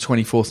Christmas and on the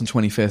 24th and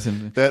 25th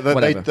and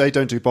whatever. They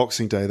don't do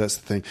Boxing Day. That's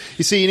the thing.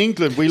 You see, in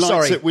England, we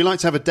like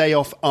to have a day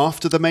off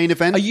after the main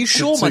event. Are you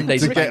sure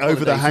Monday's to get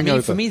over the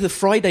hangover? For me, the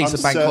Friday's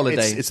a bank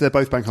holiday. They're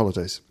both bank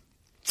holidays.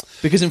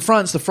 Because in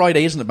France, the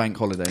Friday isn't a bank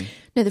holiday.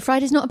 No, the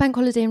Friday's not a bank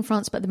holiday in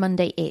France, but the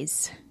Monday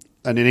is.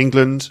 And in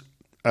England,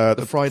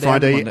 The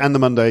Friday and the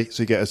Monday,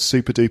 so you get a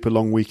super duper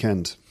long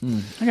weekend.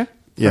 Okay.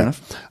 Fair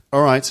enough.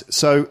 All right.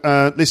 So,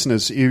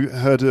 listeners, you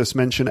heard us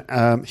mention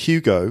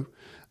Hugo,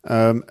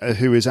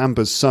 who is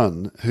Amber's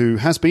son, who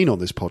has been on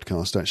this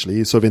podcast. Actually,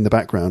 he's sort of in the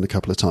background a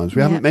couple of times.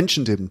 We haven't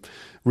mentioned him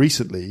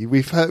recently.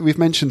 We've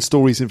mentioned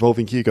stories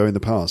involving Hugo in the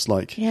past.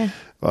 Like, I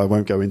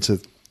won't go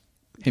into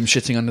him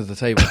shitting under the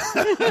table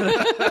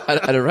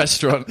at a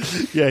restaurant.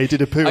 Yeah, he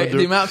did a poo.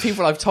 The amount of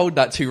people I've told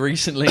that to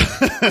recently,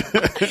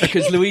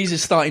 because Louise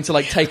is starting to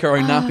like take her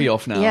own nappy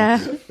off now. Yeah,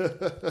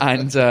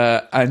 and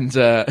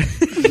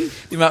the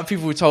amount of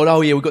people were told,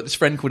 "Oh yeah, we've got this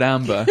friend called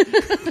Amber."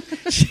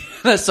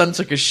 Her son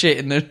took a shit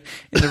in the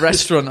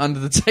restaurant under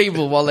the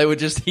table while they were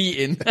just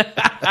eating.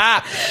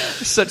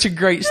 Such a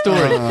great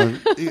story.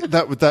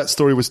 That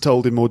story was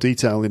told in more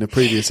detail in a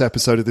previous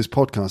episode of this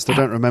podcast. I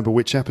don't remember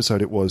which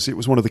episode it was. It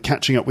was one of the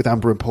catching up with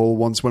Amber and Paul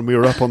ones when we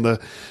were up on the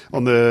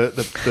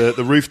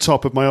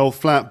rooftop of my old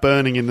flat,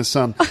 burning in the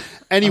sun.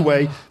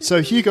 Anyway,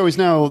 so Hugo is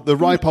now the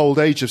ripe old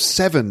age of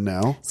 7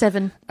 now.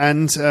 7,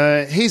 and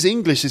his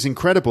English is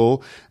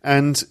incredible,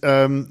 and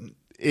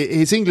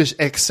his English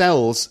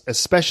excels,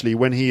 especially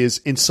when he is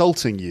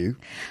insulting you.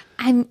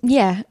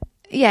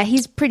 Yeah,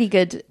 he's pretty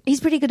good. He's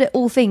pretty good at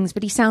all things,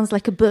 but he sounds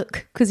like a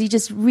book because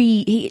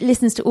he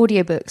listens to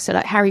audiobooks, so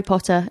like Harry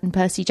Potter and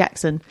Percy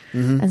Jackson.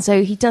 Mm-hmm. And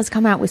so he does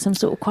come out with some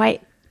sort of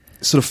quite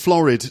sort of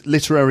florid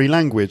literary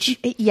language.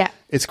 Yeah.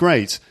 It's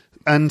great.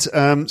 And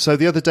so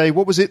the other day,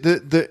 what was it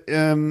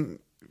that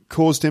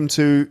caused him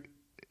to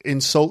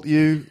insult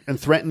you and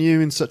threaten you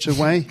in such a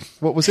way?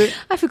 What was it?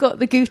 I forgot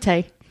the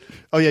goûter.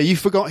 Oh yeah, you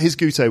forgot his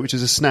goûter, which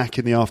is a snack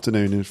in the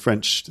afternoon in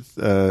French,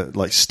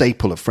 like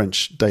staple of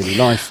French daily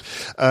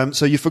life.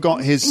 So you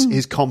forgot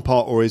his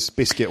compote or his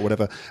biscuit or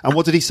whatever. And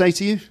what did he say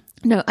to you?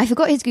 No, I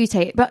forgot his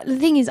goûter. But the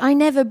thing is, I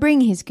never bring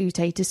his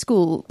goûter to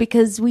school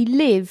because we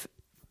live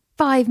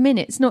 5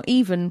 minutes, not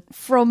even,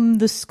 from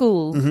the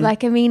school. Mm-hmm.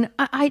 Like, I mean,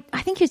 I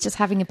think he was just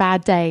having a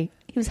bad day.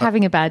 He was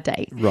having a bad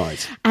day.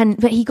 Right.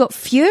 But he got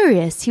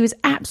furious. He was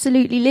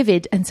absolutely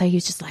livid. And so he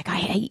was just like, I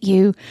hate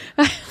you.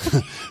 I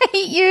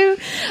hate you.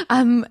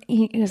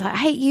 He was like, I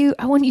hate you.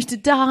 I want you to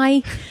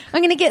die.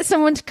 I'm going to get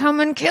someone to come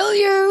and kill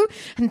you.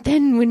 And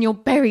then when you're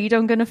buried,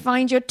 I'm going to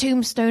find your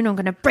tombstone. I'm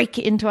going to break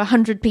it into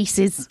 100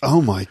 pieces.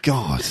 Oh, my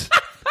God.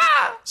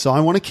 So I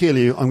want to kill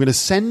you. I'm going to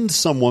send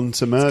someone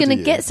to murder you. He's going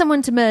to get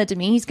someone to murder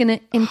me. He's going to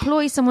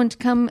employ someone to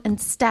come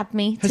and stab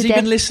me to death. Has he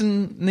been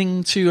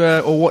listening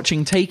to or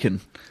watching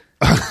Taken?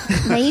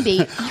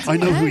 Maybe. I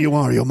know who you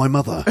are. You're my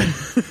mother. I'm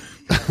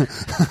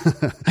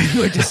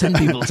going to send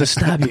people to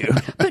stab you.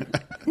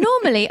 But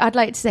normally, I'd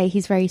like to say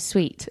he's very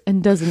sweet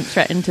and doesn't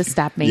threaten to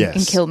stab me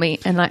and kill me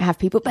and like have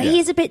people. But he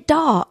is a bit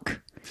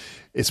dark.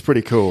 It's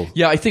pretty cool.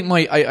 Yeah, I think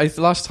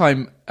last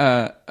time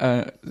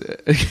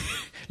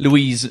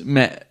Louise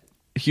met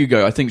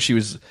Hugo, I think she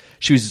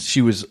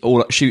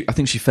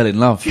fell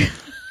in love.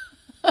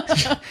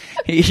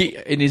 he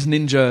in his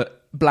ninja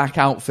black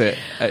outfit,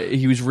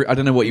 he was I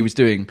don't know what he was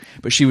doing,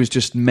 but she was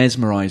just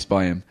mesmerized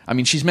by him. I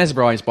mean, she's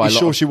mesmerized by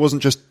she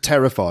wasn't just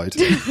terrified?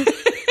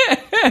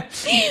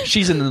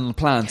 She's in the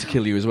plan to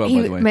kill you as well,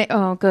 by the way.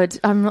 Oh, good.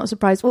 I'm not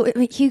surprised. Well,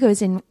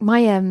 Hugo's in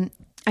my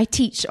I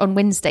teach on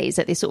Wednesdays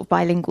at this sort of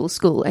bilingual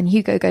school, and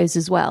Hugo goes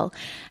as well.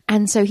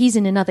 And so he's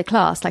in another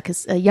class, like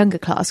a younger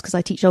class, because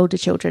I teach older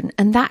children.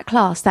 And that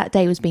class that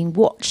day was being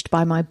watched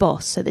by my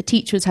boss. So the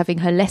teacher was having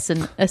her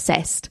lesson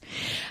assessed.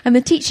 And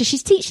the teacher,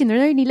 she's teaching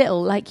them only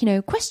little,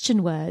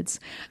 question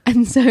words.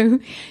 And so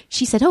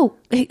she said, oh,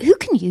 who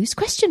can use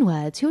question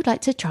words? Who would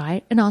like to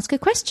try and ask a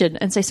question?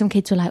 And so some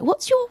kids were like,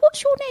 what's your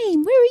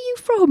name? Where are you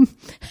from?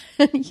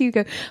 And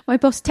Hugo, my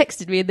boss,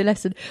 texted me in the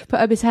lesson, put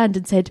up his hand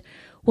and said,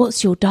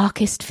 what's your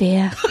darkest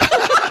fear?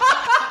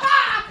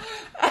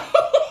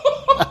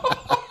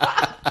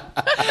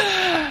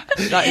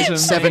 That is amazing.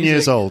 7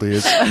 years old, he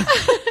is. And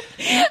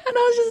I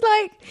was just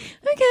like,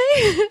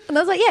 okay. And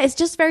I was like, yeah, it's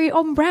just very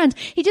on brand.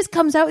 He just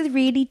comes out with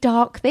really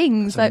dark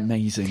things. That's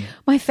amazing.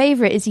 My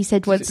favourite is he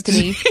said once to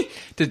me.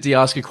 Did he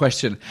ask a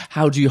question?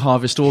 How do you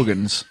harvest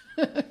organs?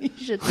 You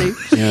should do.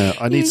 Yeah,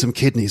 I need some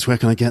kidneys. Where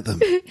can I get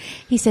them?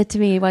 He said to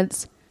me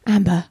once,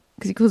 Amber,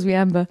 because he calls me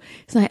Amber.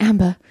 He's like,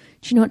 Amber,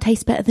 do you know what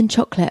tastes better than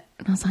chocolate?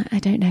 And I was like, I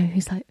don't know.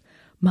 He's like,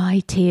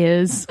 my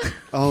tears.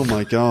 Oh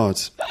my God.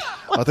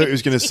 I thought he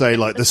was going to say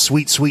like the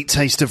sweet, sweet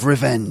taste of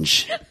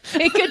revenge.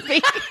 It could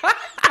be.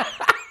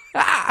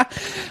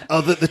 Oh,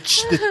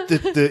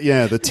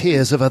 the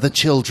tears of other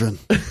children.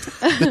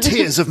 The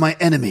tears of my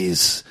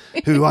enemies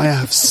who I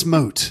have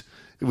smote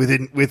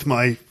with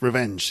my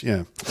revenge.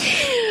 Yeah.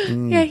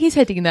 Yeah, he's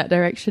heading in that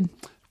direction.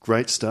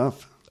 Great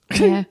stuff.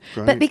 Yeah.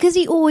 Great. But because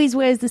he always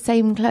wears the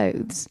same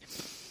clothes,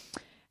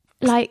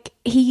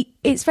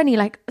 it's funny,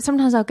 like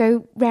sometimes I'll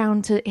go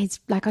round to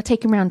I'll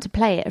take him round to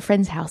play at a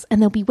friend's house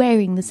and they'll be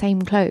wearing the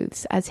same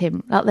clothes as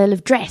him. Like they'll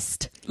have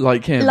dressed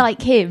like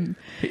him.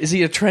 Is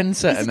he a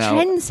trendsetter He's now?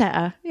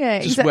 Trendsetter, yeah.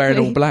 Just exactly. wearing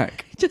all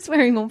black. Just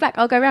wearing all black.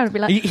 I'll go around and be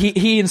like...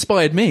 He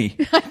inspired me.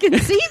 I can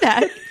see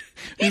that.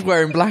 He's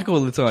wearing black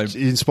all the time.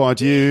 He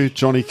inspired you,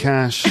 Johnny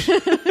Cash,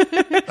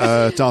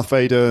 Darth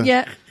Vader.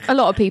 Yeah, a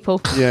lot of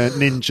people. Yeah,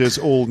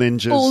 ninjas, all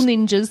ninjas. All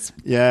ninjas.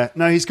 Yeah,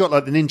 no, he's got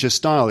like the ninja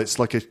style. It's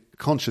like a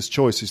conscious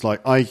choice. He's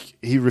like,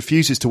 he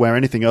refuses to wear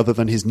anything other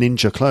than his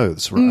ninja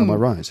clothes. Am I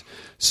right?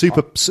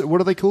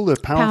 What are they called? They're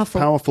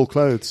powerful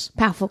clothes.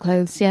 Powerful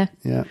clothes, yeah.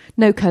 Yeah.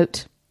 No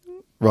coat.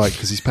 Right,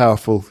 because he's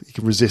powerful. He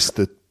can resist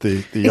the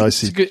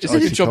icy. It's a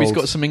good job he's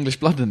got some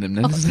English blood in him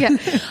then. Yeah.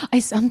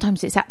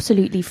 Sometimes it's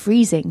absolutely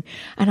freezing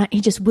and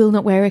he just will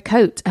not wear a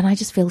coat and I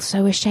just feel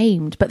so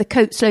ashamed. But the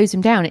coat slows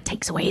him down. It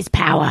takes away his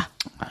power.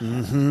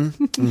 Mm-hmm.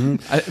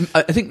 Mm-hmm.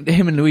 I think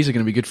him and Louise are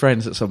going to be good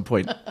friends at some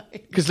point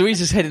because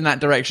Louise is heading that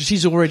direction.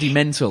 She's already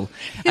mental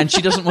and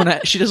she doesn't want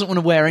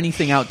to wear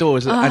anything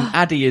outdoors. And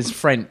Addie is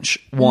French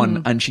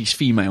and she's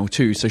female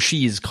too, so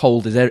she is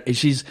cold as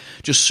she's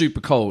just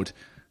super cold.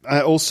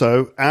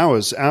 Also,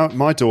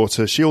 my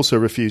daughter, she also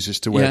refuses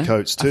to wear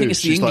coats too. I think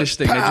it's the English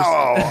thing.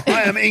 Pow!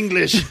 I am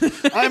English.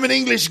 I'm an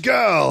English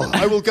girl.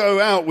 I will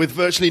go out with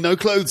virtually no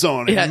clothes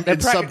on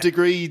in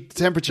sub-degree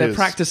temperatures. They're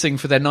practicing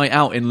for their night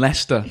out in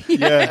Leicester.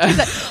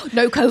 Yeah.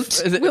 No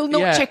coat. Will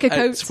not check a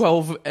coat.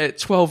 At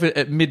 12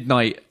 at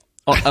midnight.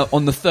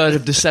 On the 3rd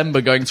of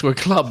December, going to a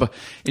club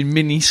in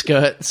mini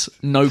skirts,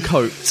 no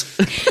coat.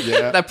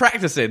 Yeah. They're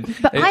practicing.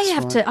 But I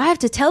have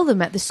to tell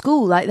them at the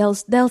school, like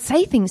they'll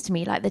say things to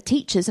me, like the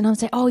teachers, and I'll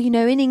say, "Oh, in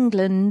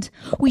England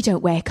we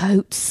don't wear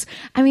coats."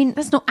 I mean,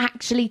 that's not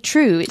actually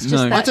true. It's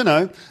just that. I don't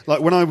know.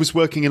 Like when I was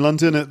working in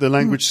London at the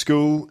language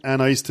school,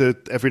 and I used to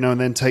every now and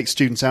then take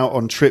students out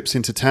on trips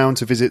into town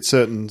to visit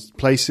certain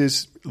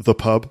places, the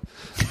pub.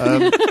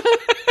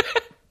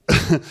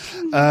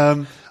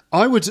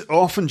 I would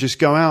often just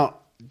go out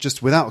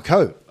just without a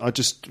coat. I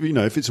just,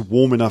 if it's a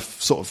warm enough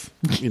sort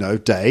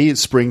of, day, it's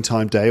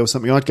springtime day or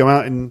something, I'd go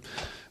out in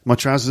my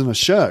trousers and a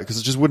shirt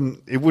because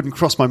it wouldn't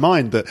cross my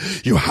mind that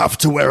you have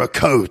to wear a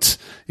coat.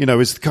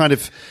 Is kind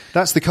of,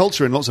 that's the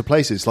culture in lots of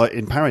places. Like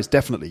in Paris,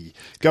 definitely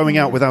going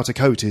out without a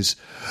coat is,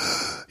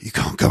 you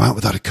can't go out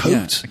without a coat.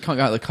 Yeah, I can't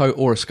go out with a coat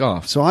or a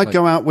scarf. So I'd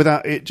go out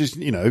without it, just,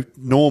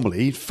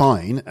 normally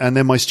fine. And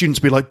then my students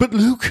would be like, "But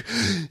Luke,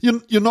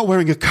 you're not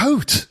wearing a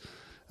coat."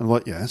 I'm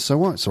like, yeah, so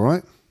what? It's all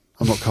right.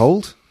 I'm not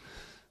cold.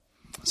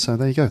 So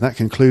there you go. That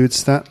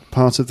concludes that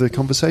part of the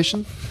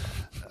conversation.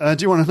 Do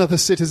you want another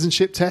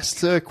citizenship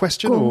test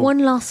question? Go on, one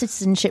last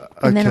citizenship,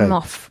 and then I'm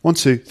off. 1,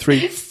 2,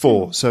 3,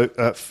 4. So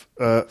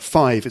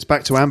 5. It's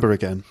back to Amber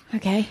again.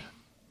 Okay.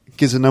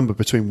 Gives a number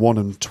between 1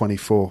 and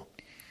 24.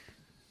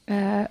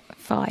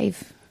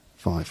 5.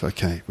 5.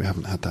 Okay, we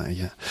haven't had that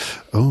yet.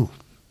 Oh.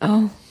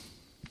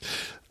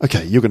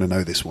 Okay, you're going to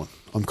know this one.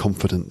 I'm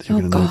confident you're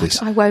going to know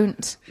this. I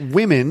won't.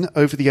 Women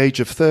over the age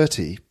of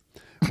 30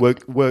 were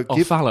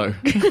fallow.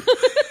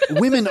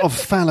 Women of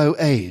fallow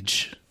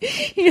age.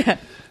 Yeah.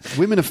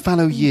 Women of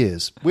fallow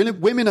years.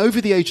 Women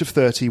over the age of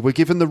 30 were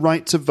given the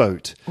right to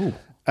vote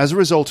as a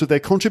result of their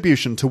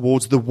contribution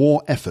towards the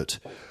war effort.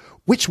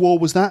 Which war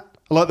was that?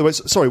 I like the way.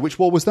 Sorry, which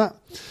war was that?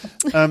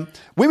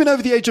 Women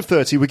over the age of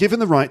 30 were given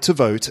the right to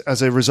vote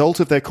as a result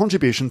of their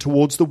contribution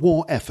towards the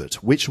war effort.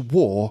 Which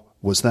war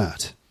was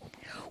that?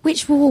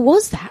 Which war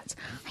was that?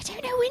 I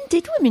don't know. When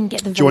did women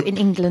get the vote in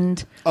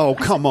England? Oh,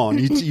 come on.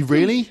 You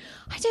really?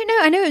 I don't know.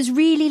 I know it was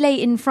really late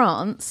in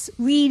France.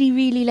 Really,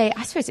 really late.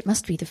 I suppose it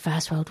must be the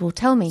First World War.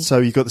 Tell me. So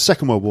you've got the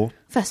Second World War.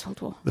 First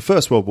World War. The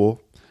First World War.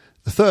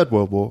 The Third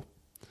World War.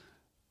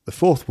 The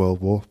Fourth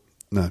World War.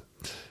 No,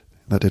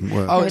 that didn't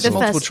work. Oh, it's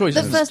multiple choice.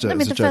 The First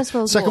World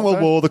War. Second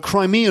World War, the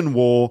Crimean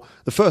War,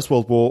 the First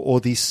World War, or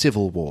the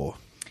Civil War?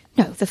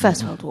 No, the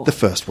First World War. The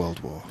First World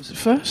War. Was it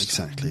first?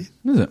 Exactly.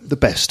 Was it? The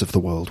best of the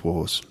world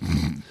wars.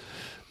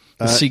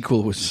 The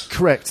sequel was...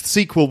 Correct. The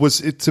sequel was,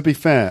 to be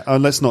fair,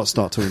 let's not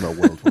start talking about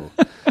World War.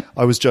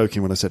 I was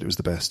joking when I said it was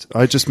the best.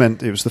 I just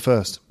meant it was the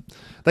first.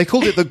 They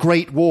called it the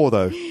Great War,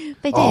 though. They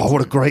did. Oh,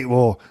 what a great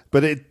war.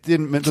 But it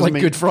didn't... It's like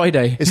Good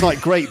Friday. It's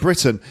like Great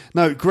Britain.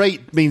 No,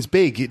 great means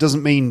big. It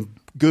doesn't mean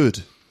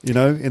good. In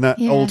that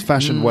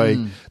old-fashioned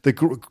way. The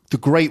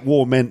Great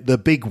War meant the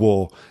big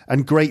war,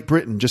 and Great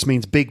Britain just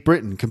means Big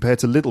Britain compared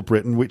to Little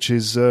Britain, which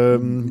is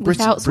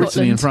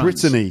Brittany and France.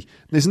 Brittany,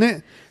 isn't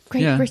it?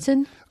 Great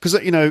Britain. Because,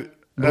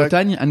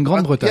 Bretagne and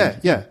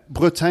Grande-Bretagne. Yeah.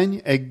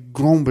 Bretagne et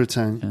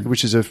Grande-Bretagne,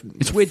 which is a...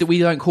 It's weird that we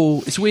don't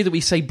call... It's weird that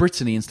we say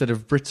Brittany instead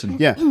of Britain.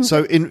 Yeah,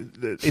 so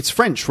it's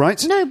French,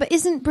 right? No, but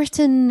isn't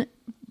Britain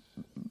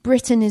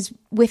is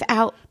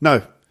without...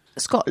 No.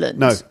 Scotland,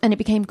 no, and it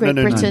became Great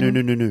Britain.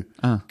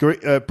 No.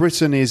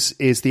 Britain is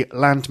the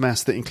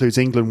landmass that includes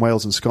England,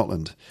 Wales, and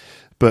Scotland.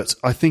 But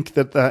I think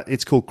that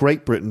it's called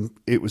Great Britain.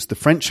 It was the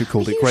French who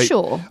called it Great.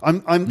 Sure?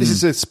 This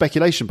is a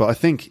speculation, but I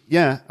think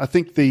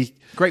the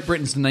Great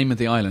Britain's the name of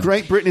the island.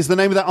 Great Britain is the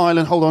name of that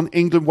island. Hold on,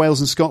 England, Wales,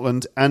 and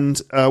Scotland. And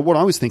what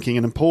I was thinking,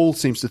 and Paul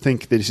seems to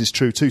think that this is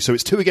true too. So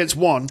it's 2 against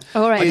 1.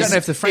 All right. I don't know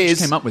if the French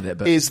came up with it,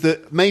 but is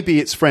that maybe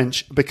it's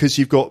French because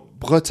you've got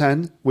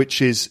Bretagne,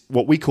 which is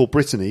what we call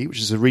Brittany, which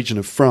is a region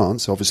of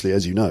France, obviously,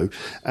 as you know,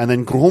 and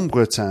then Grande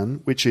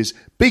Bretagne, which is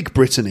Big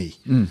Brittany.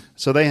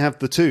 So they have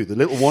the two, the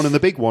little one and the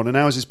big one, and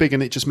ours is big,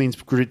 and it just means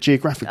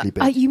geographically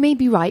big. You may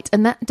be right,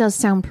 and that does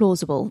sound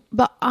plausible,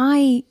 but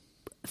I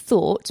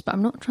thought, but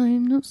I'm not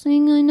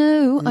saying I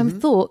know, I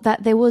thought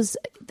that there was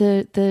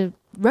the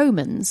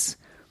Romans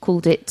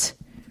called it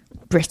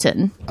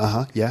Britain.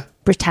 Yeah.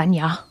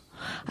 Britannia.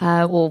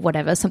 Or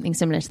whatever, something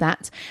similar to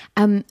that.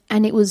 And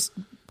it was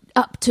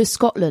up to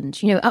Scotland,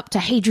 up to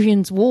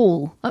Hadrian's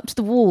Wall, up to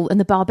the wall, and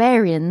the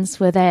barbarians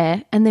were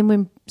there. And then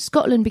when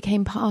Scotland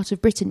became part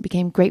of Britain, it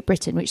became Great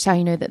Britain, which is how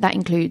you know that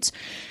includes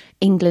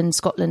England,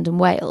 Scotland and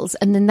Wales.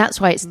 And then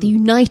that's why it's the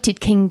United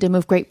Kingdom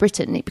of Great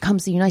Britain. It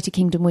becomes the United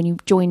Kingdom when you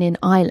join in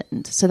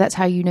Ireland. So that's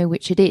how you know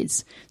which it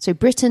is. So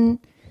Britain,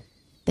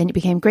 then it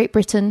became Great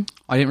Britain.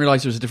 I didn't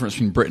realise there was a difference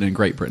between Britain and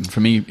Great Britain.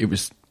 For me, it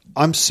was...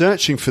 I'm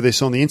searching for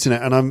this on the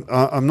internet, and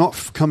I'm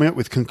not coming up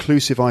with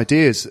conclusive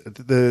ideas.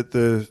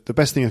 The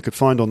best thing I could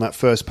find on that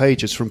first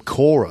page is from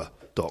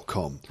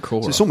Quora.com.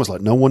 So it's almost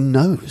like no one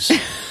knows.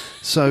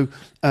 So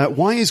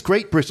why is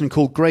Great Britain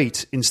called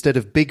Great instead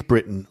of Big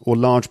Britain or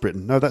Large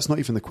Britain? No, that's not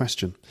even the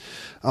question.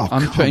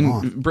 I'm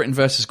putting Britain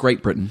versus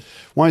Great Britain.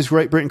 Why is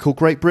Great Britain called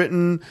Great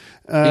Britain?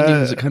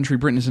 England is a country,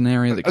 Britain is an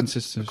area that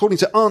consists of... According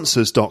to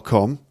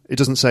answers.com, it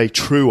doesn't say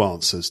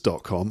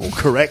trueanswers.com or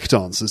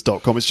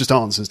correctanswers.com, it's just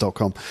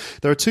answers.com.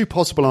 There are two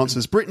possible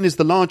answers. Britain is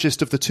the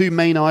largest of the two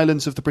main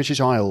islands of the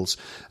British Isles,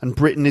 and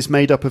Britain is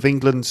made up of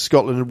England,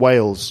 Scotland and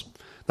Wales.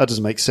 That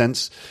doesn't make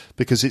sense,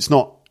 because it's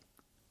not...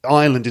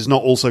 Ireland is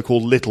not also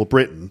called Little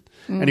Britain.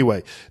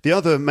 Anyway, the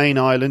other main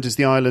island is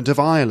the island of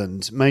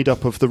Ireland, made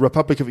up of the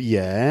Republic of...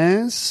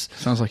 Yes?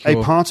 Sounds like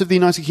a part of the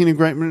United Kingdom,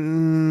 Great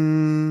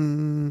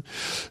Britain.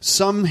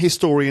 Some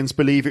historians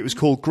believe it was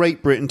called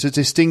Great Britain to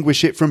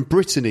distinguish it from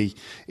Brittany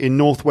in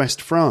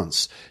northwest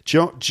France.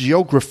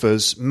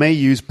 Geographers may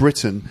use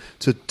Britain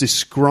to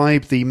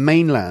describe the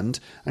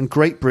mainland and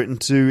Great Britain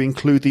to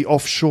include the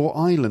offshore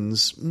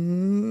islands.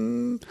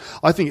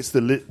 I think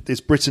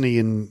it's Brittany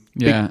and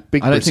Big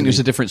I don't think there's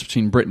a difference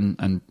between Britain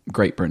and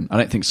Great Britain. I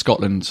don't think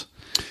Scotland...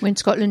 When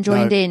Scotland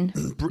joined in.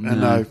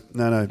 No.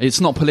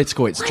 It's not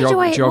political, it's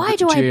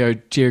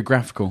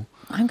geographical.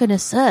 I'm going to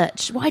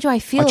search. Why do I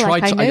feel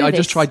like I know this? I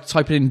just tried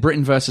typing in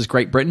Britain versus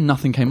Great Britain.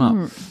 Nothing came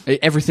up.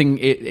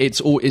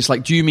 It's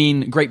like, do you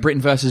mean Great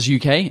Britain versus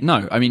UK?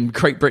 No, I mean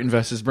Great Britain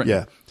versus Britain.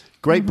 Yeah.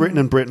 Great Britain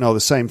and Britain are the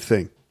same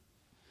thing.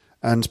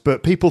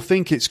 But people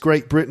think it's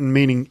Great Britain,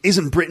 meaning,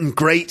 isn't Britain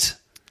great?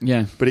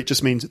 Yeah. But it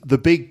just means the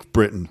big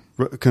Britain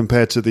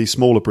compared to the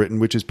smaller Britain,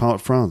 which is part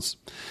of France.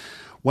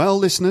 Well,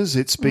 listeners,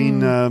 it's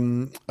been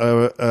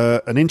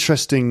an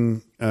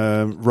interesting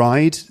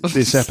ride,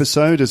 this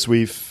episode, as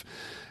we've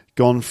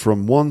gone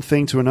from one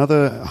thing to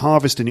another,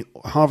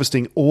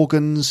 harvesting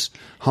organs,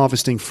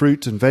 harvesting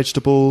fruit and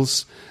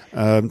vegetables,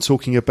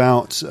 talking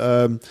about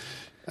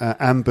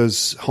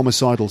Amber's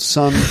homicidal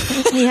son.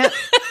 Yeah.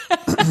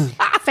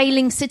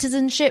 Failing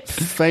citizenship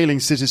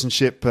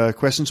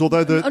questions.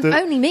 Although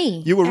only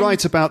me. You were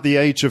right about the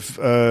age of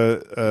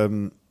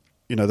the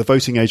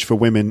voting age for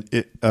women.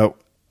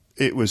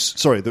 It was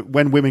that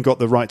when women got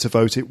the right to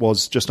vote, it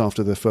was just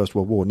after the First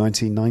World War,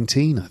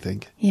 1919, I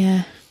think.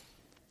 Yeah.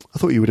 I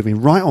thought you would have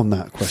been right on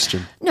that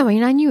question. No, I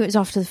mean, I knew it was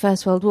after the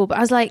First World War, but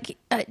I was like,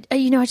 I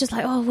was just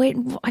like, oh wait,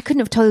 I couldn't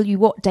have told you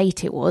what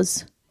date it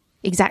was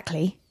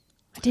exactly.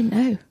 I didn't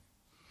know.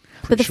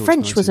 But the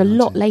French was a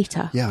lot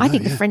later. Yeah, I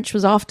think the French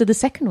was after the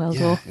Second World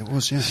War. It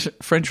was, yeah.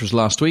 French was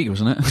last week,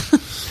 wasn't it?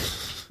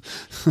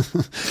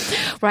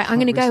 Right, I'm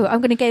going to go. I'm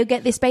going to go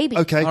get this baby.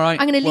 Okay, all right.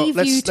 I'm going to leave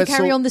you to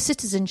carry on the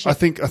citizenship. I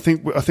think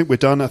we're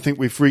done. I think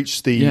we've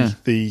reached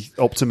the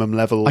optimum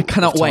level. I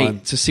cannot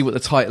wait to see what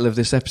the title of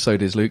this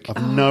episode is, Luke.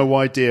 I've no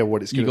idea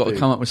what it's going to be. You've got to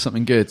come up with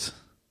something good.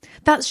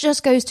 That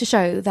just goes to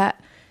show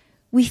that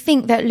we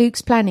think that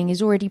Luke's planning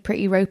is already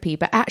pretty ropey,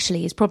 but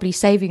actually is probably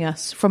saving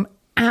us from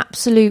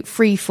absolute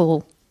free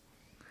fall.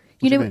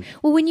 You know,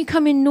 well, when you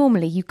come in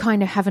normally, you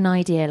kind of have an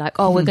idea like,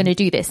 oh, we're going to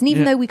do this. And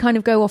even though we kind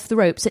of go off the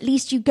ropes, at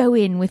least you go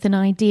in with an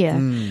idea.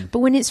 But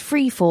when it's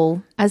free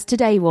fall, as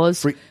today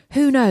was,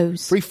 who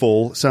knows? Free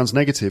fall sounds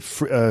negative.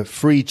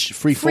 Free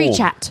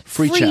chat.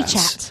 Free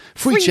chats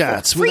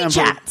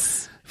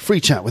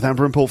with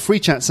Amber and Paul. Free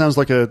chat sounds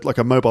like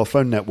a mobile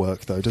phone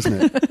network, though,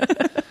 doesn't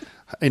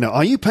it?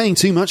 Are you paying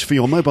too much for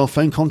your mobile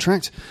phone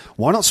contract?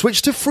 Why not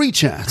switch to free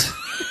chat?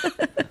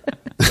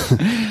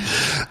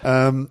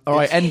 All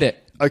right, end it.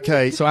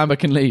 Okay. So Amber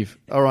can leave.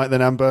 All right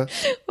then, Amber.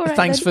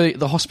 Thanks for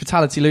the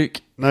hospitality,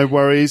 Luke. No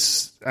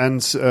worries. And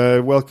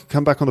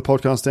come back on the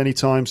podcast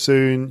anytime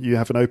soon. You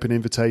have an open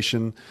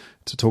invitation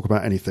to talk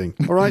about anything.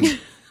 All right?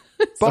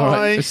 Bye. All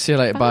right, see you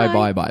later. Bye.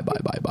 Bye. Bye. Bye.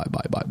 Bye. Bye.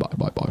 Bye. Bye. Bye.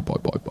 Bye. Bye. Bye.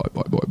 Bye. Bye.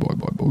 Bye. Bye.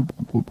 Bye.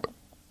 Bye. Bye.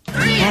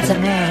 That's a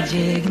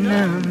magic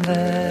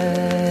number.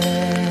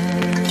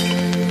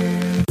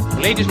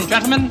 Ladies and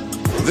gentlemen,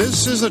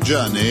 this is a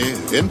journey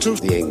into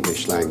the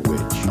English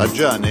language. A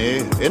journey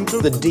into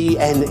the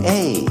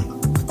DNA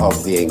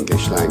of the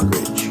English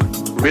language.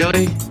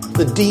 Really?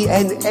 The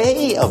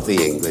DNA of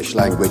the English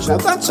language. Now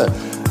that's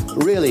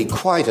Really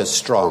quite a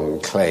strong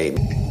claim.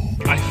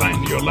 I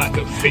find your lack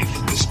of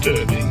faith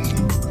disturbing.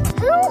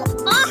 Who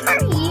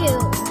are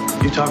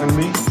you? You talking to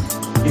me?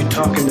 You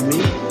talking to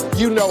me?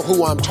 You know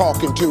who I'm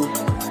talking to.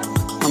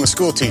 I'm a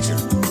school teacher.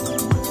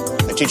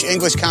 I teach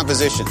English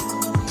composition.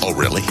 Oh,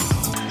 really?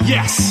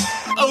 Yes!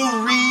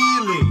 Oh,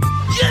 really?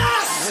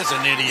 Yes! That's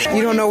an idiot.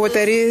 You don't know what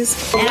that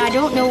is? And I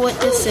don't know what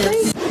this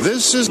is.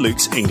 This is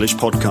Luke's English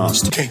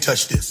podcast. Can't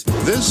touch this.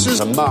 This is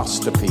A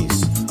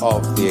masterpiece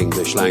of the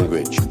English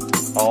language.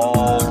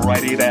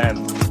 Alrighty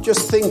then.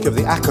 Just think of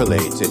the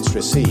accolades it's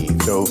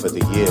received over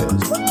the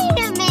years. Wait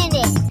a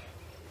minute.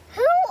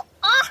 Who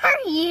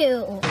are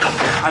you?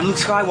 I'm Luke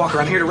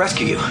Skywalker. I'm here to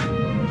rescue you.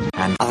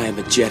 And I am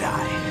a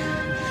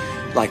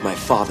Jedi, like my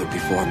father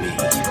before me.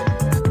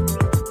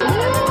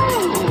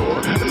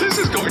 This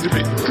is going to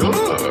be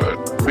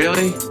good.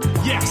 Really?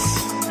 Yes!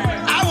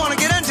 I want to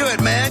get into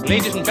it, man!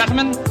 Ladies and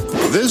gentlemen,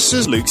 This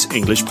is Luke's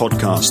English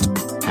podcast.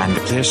 And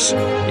this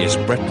is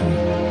Britain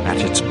at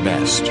its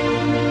best.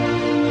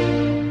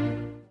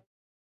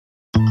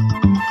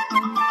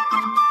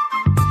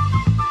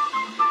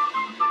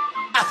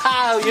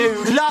 Oh,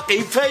 you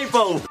lucky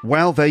people!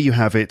 Well, there you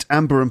have it.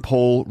 Amber and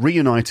Paul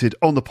reunited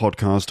on the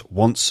podcast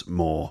once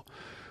more.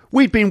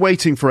 We'd been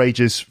waiting for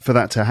ages for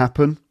that to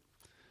happen.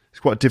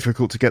 It's quite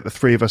difficult to get the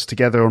three of us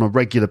together on a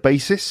regular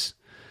basis.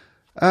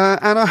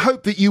 And I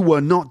hope that you were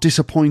not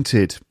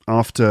disappointed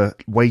after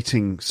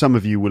waiting. Some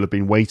of you will have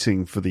been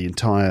waiting for the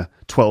entire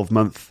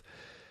 12-month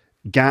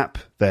gap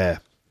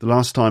there. The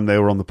last time they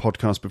were on the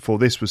podcast before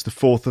this was the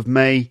 4th of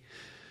May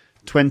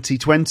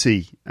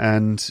 2020.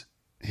 And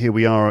here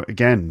we are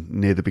again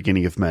near the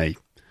beginning of May.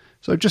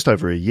 So just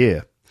over a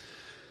year.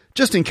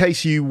 Just in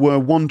case you were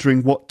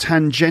wondering what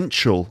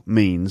tangential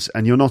means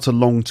and you're not a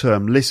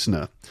long-term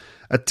listener,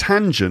 a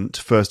tangent,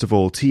 first of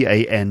all,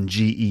 T-A-N-G-E-N-T,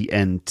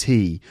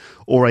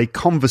 or a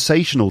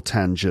conversational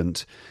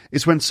tangent,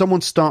 is when someone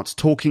starts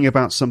talking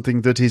about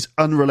something that is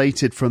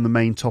unrelated from the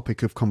main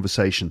topic of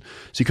conversation.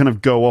 So you kind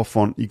of go off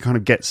on, you kind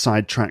of get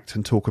sidetracked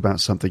and talk about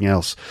something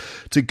else.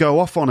 To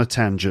go off on a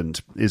tangent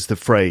is the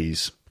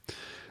phrase.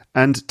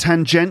 And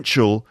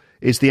tangential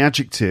is the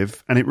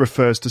adjective, and it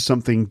refers to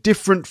something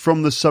different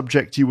from the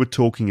subject you were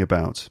talking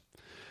about.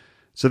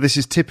 So this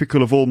is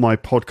typical of all my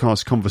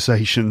podcast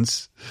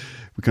conversations.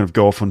 We kind of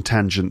go off on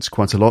tangents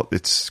quite a lot.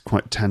 It's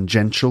quite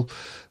tangential,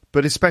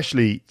 but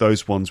especially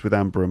those ones with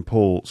Amber and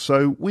Paul.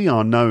 So we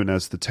are known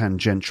as the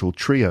Tangential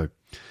Trio.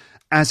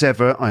 As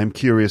ever, I am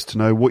curious to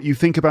know what you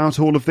think about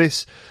all of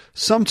this.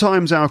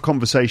 Sometimes our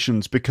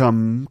conversations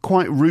become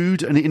quite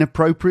rude and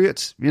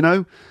inappropriate, you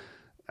know,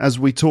 as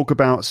we talk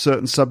about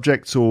certain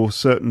subjects or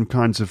certain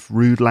kinds of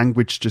rude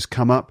language just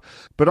come up.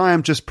 But I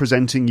am just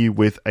presenting you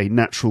with a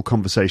natural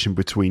conversation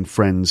between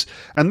friends.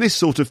 And this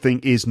sort of thing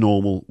is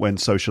normal when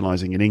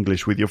socialising in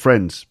English with your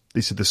friends.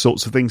 These are the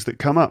sorts of things that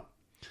come up.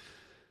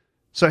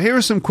 So here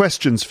are some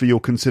questions for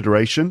your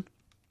consideration.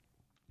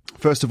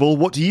 First of all,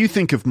 what do you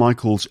think of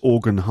Michael's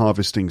organ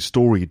harvesting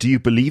story? Do you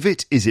believe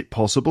it? Is it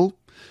possible?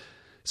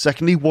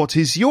 Secondly, what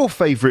is your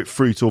favourite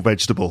fruit or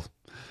vegetable?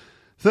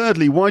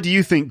 Thirdly, why do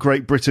you think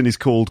Great Britain is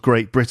called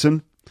Great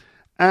Britain?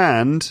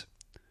 And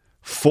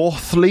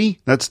fourthly,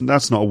 that's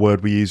not a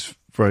word we use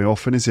very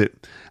often, is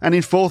it? And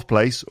in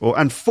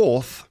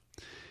fourth,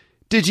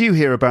 did you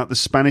hear about the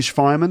Spanish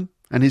fireman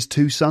and his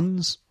two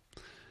sons?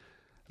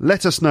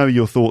 Let us know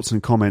your thoughts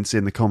and comments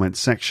in the comments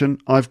section.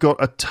 I've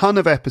got a ton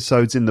of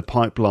episodes in the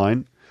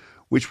pipeline,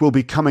 which will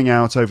be coming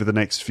out over the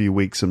next few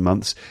weeks and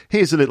months.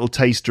 Here's a little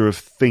taster of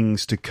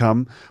things to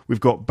come. We've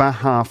got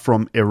Baha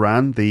from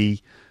Iran, the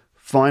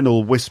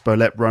final Whisper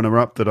Lep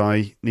runner-up that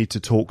I need to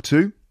talk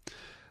to.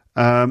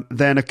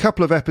 Then a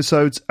couple of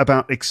episodes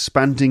about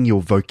expanding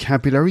your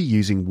vocabulary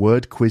using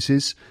word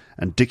quizzes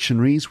and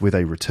dictionaries with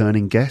a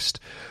returning guest.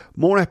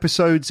 More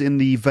episodes in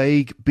the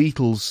Vague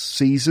Beatles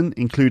season,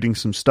 including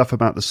some stuff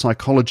about the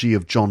psychology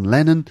of John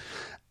Lennon,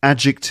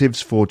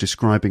 adjectives for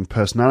describing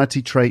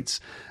personality traits,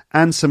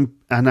 and some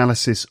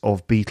analysis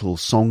of Beatles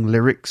song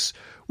lyrics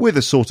with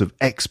a sort of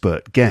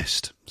expert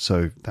guest.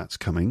 So that's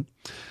coming.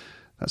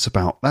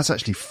 That's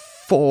actually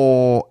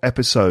 4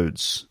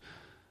 episodes.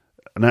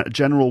 A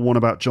general one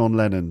about John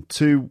Lennon,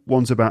 2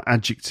 ones about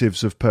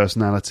adjectives of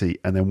personality,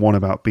 and then one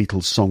about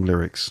Beatles song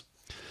lyrics.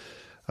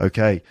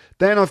 Okay,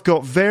 then I've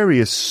got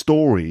various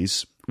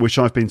stories which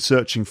I've been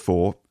searching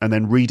for and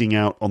then reading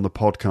out on the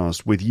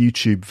podcast with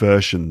YouTube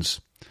versions.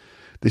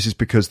 This is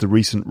because the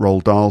recent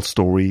Roald Dahl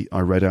story I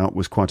read out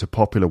was quite a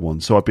popular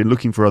one. So I've been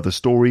looking for other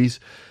stories,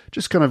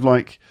 just kind of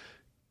like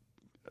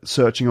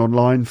searching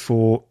online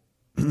for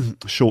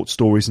short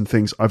stories and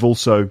things. I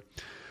also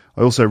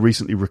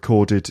recently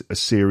recorded a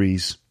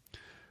series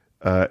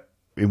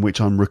in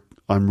which I'm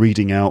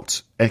reading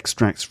out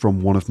extracts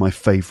from one of my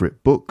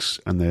favourite books,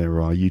 and there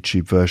are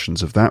YouTube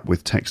versions of that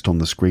with text on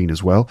the screen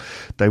as well.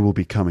 They will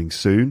be coming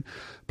soon.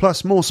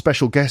 Plus more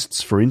special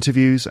guests for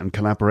interviews and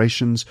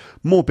collaborations,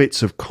 more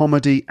bits of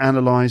comedy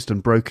analysed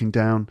and broken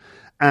down,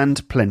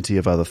 and plenty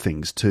of other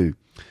things too.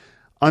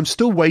 I'm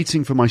still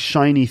waiting for my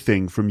shiny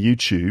thing from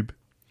YouTube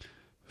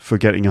for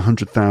getting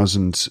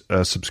 100,000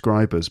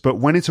 subscribers. But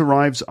when it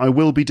arrives, I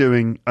will be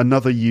doing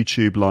another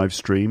YouTube live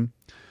stream.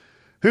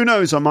 Who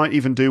knows, I might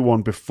even do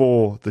one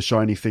before the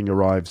shiny thing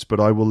arrives, but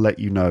I will let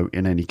you know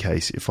in any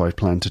case if I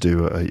plan to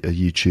do a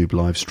YouTube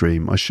live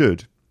stream. I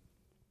should.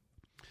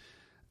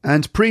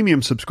 And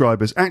premium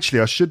subscribers, actually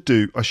I should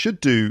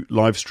do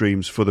live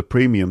streams for the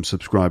premium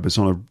subscribers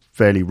on a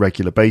fairly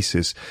regular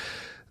basis.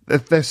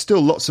 There's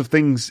still lots of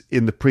things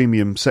in the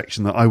premium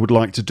section that I would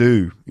like to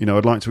do.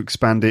 I'd like to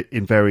expand it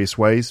in various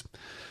ways.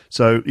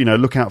 So,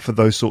 look out for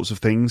those sorts of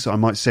things. I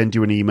might send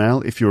you an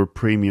email. If you're a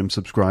premium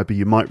subscriber,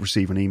 you might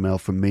receive an email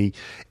from me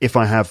if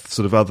I have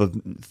sort of other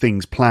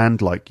things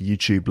planned, like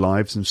YouTube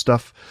lives and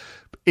stuff.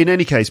 In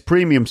any case,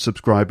 premium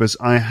subscribers,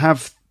 I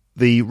have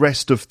the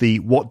rest of the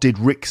What Did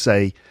Rick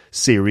Say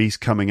series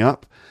coming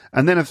up,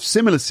 and then a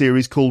similar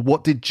series called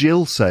What Did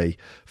Jill Say,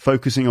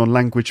 focusing on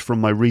language from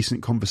my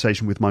recent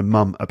conversation with my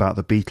mum about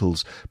the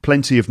Beatles.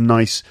 Plenty of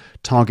nice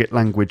target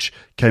language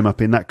came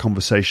up in that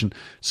conversation,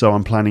 so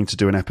I'm planning to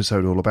do an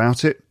episode all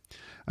about it.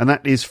 And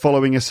that is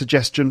following a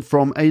suggestion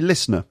from a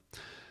listener.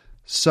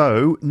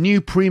 So,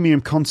 new premium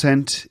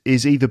content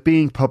is either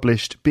being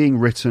published, being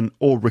written,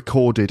 or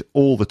recorded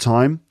all the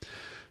time.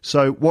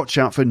 So watch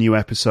out for new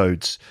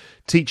episodes.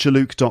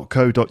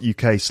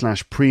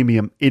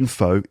 teacherluke.co.uk/premium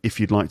info if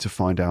you'd like to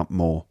find out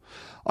more.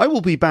 I will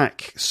be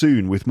back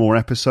soon with more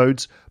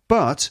episodes,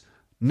 but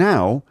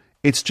now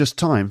it's just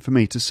time for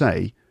me to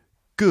say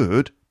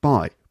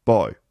goodbye.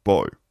 Bye,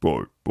 bye,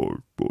 bye, bye,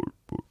 bye,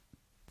 bye.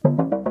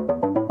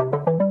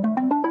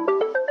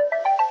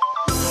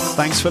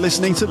 Thanks for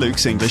listening to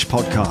Luke's English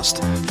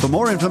Podcast. For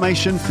more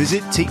information,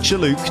 visit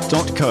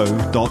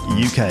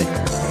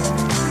teacherluke.co.uk.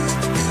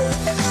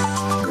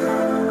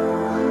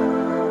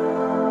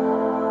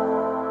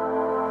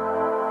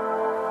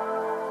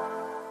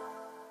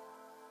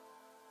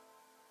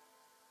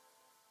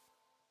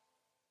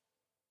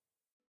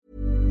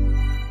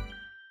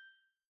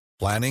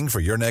 Planning for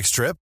your next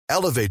trip?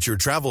 Elevate your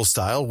travel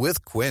style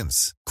with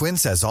Quince.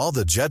 Quince has all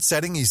the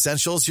jet-setting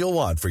essentials you'll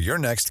want for your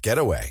next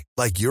getaway,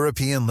 like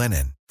European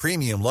linen,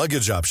 premium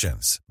luggage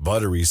options,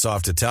 buttery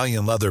soft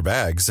Italian leather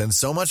bags, and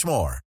so much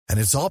more. And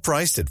it's all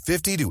priced at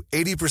 50 to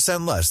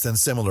 80% less than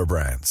similar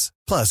brands.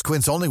 Plus,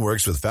 Quince only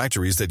works with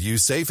factories that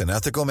use safe and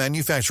ethical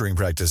manufacturing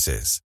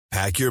practices.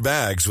 Pack your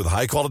bags with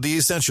high-quality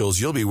essentials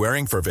you'll be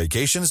wearing for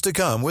vacations to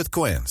come with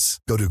Quince.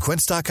 Go to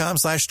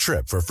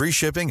quince.com/trip for free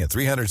shipping and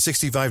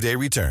 365-day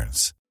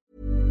returns.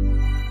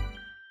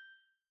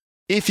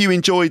 If you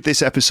enjoyed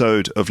this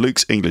episode of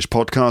Luke's English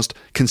Podcast,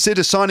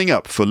 consider signing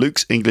up for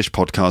Luke's English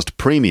Podcast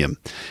Premium.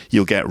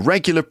 You'll get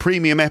regular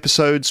premium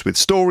episodes with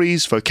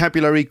stories,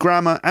 vocabulary,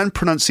 grammar, and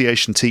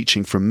pronunciation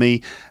teaching from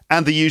me,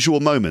 and the usual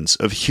moments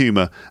of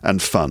humour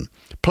and fun.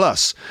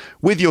 Plus,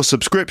 with your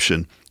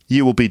subscription,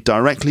 you will be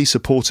directly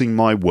supporting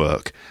my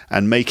work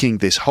and making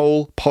this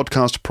whole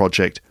podcast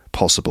project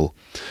possible.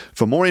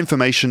 For more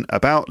information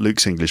about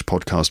Luke's English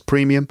Podcast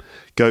Premium,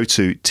 go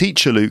to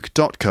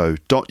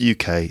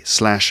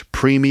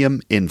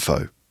teacherluke.co.uk/premium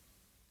info.